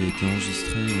qui a été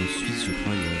enregistrée en Suisse je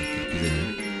crois il y a quelques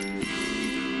années.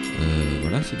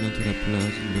 Voilà, c'est bientôt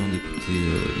l'heure d'écouter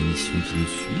l'émission qui nous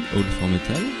suit, All for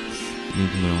Metal, donc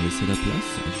on va leur laisser la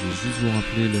place. Je vais juste vous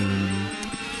rappeler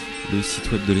le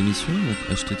site web de l'émission,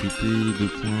 donc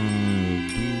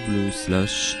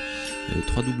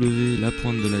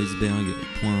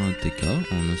http://www.lapointedeliceberg.tk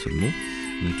en un seul mot.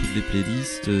 Donc toutes les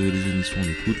playlists, les émissions en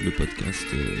écoute, le podcast,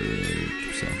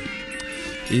 tout ça.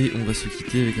 Et on va se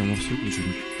quitter avec un morceau que je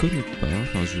ne connais pas,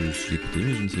 enfin je l'ai écouté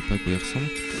mais je ne sais pas à quoi il ressemble.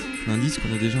 Un disque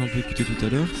qu'on a déjà un peu écouté tout à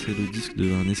l'heure, c'est le disque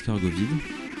d'un escargot vide.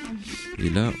 Et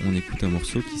là on écoute un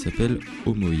morceau qui s'appelle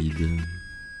Homoïde.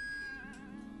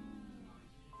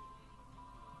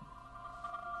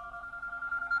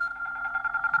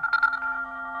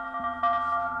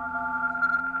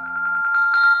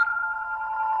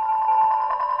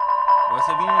 Ouais,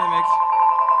 c'est bon les mecs,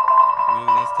 vous pouvez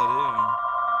vous installer.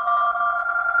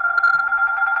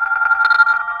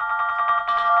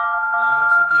 Il y a un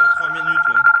morceau qui dure 3 minutes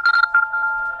là.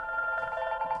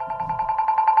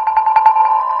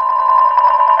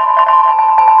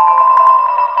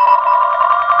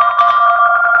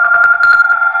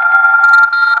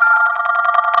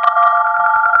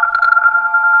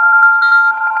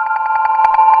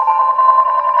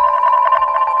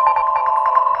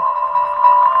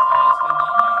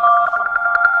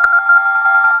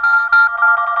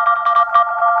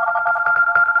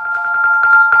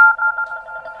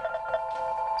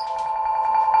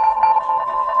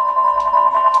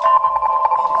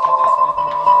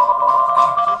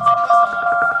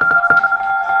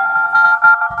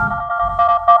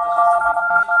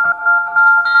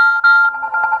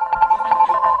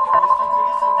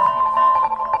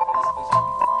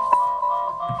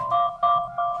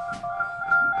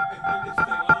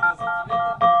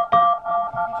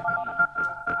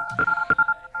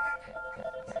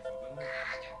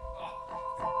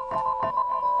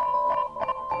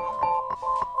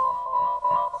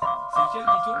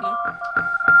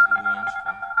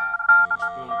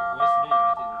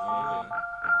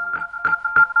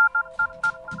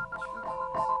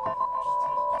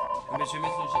 Mais je vais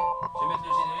mettre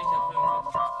le générique après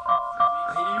en fait.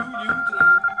 Il est où ton...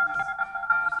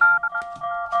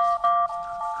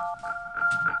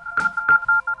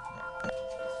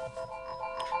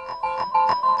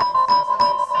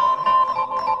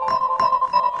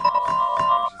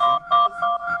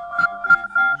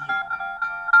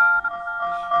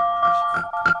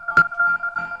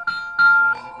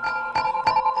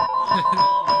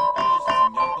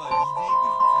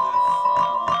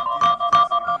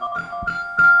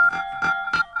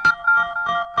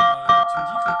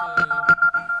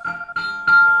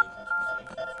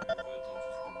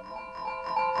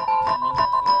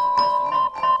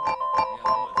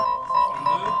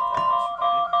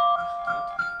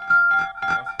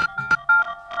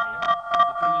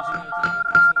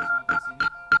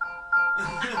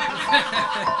 Ha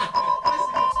ha ha!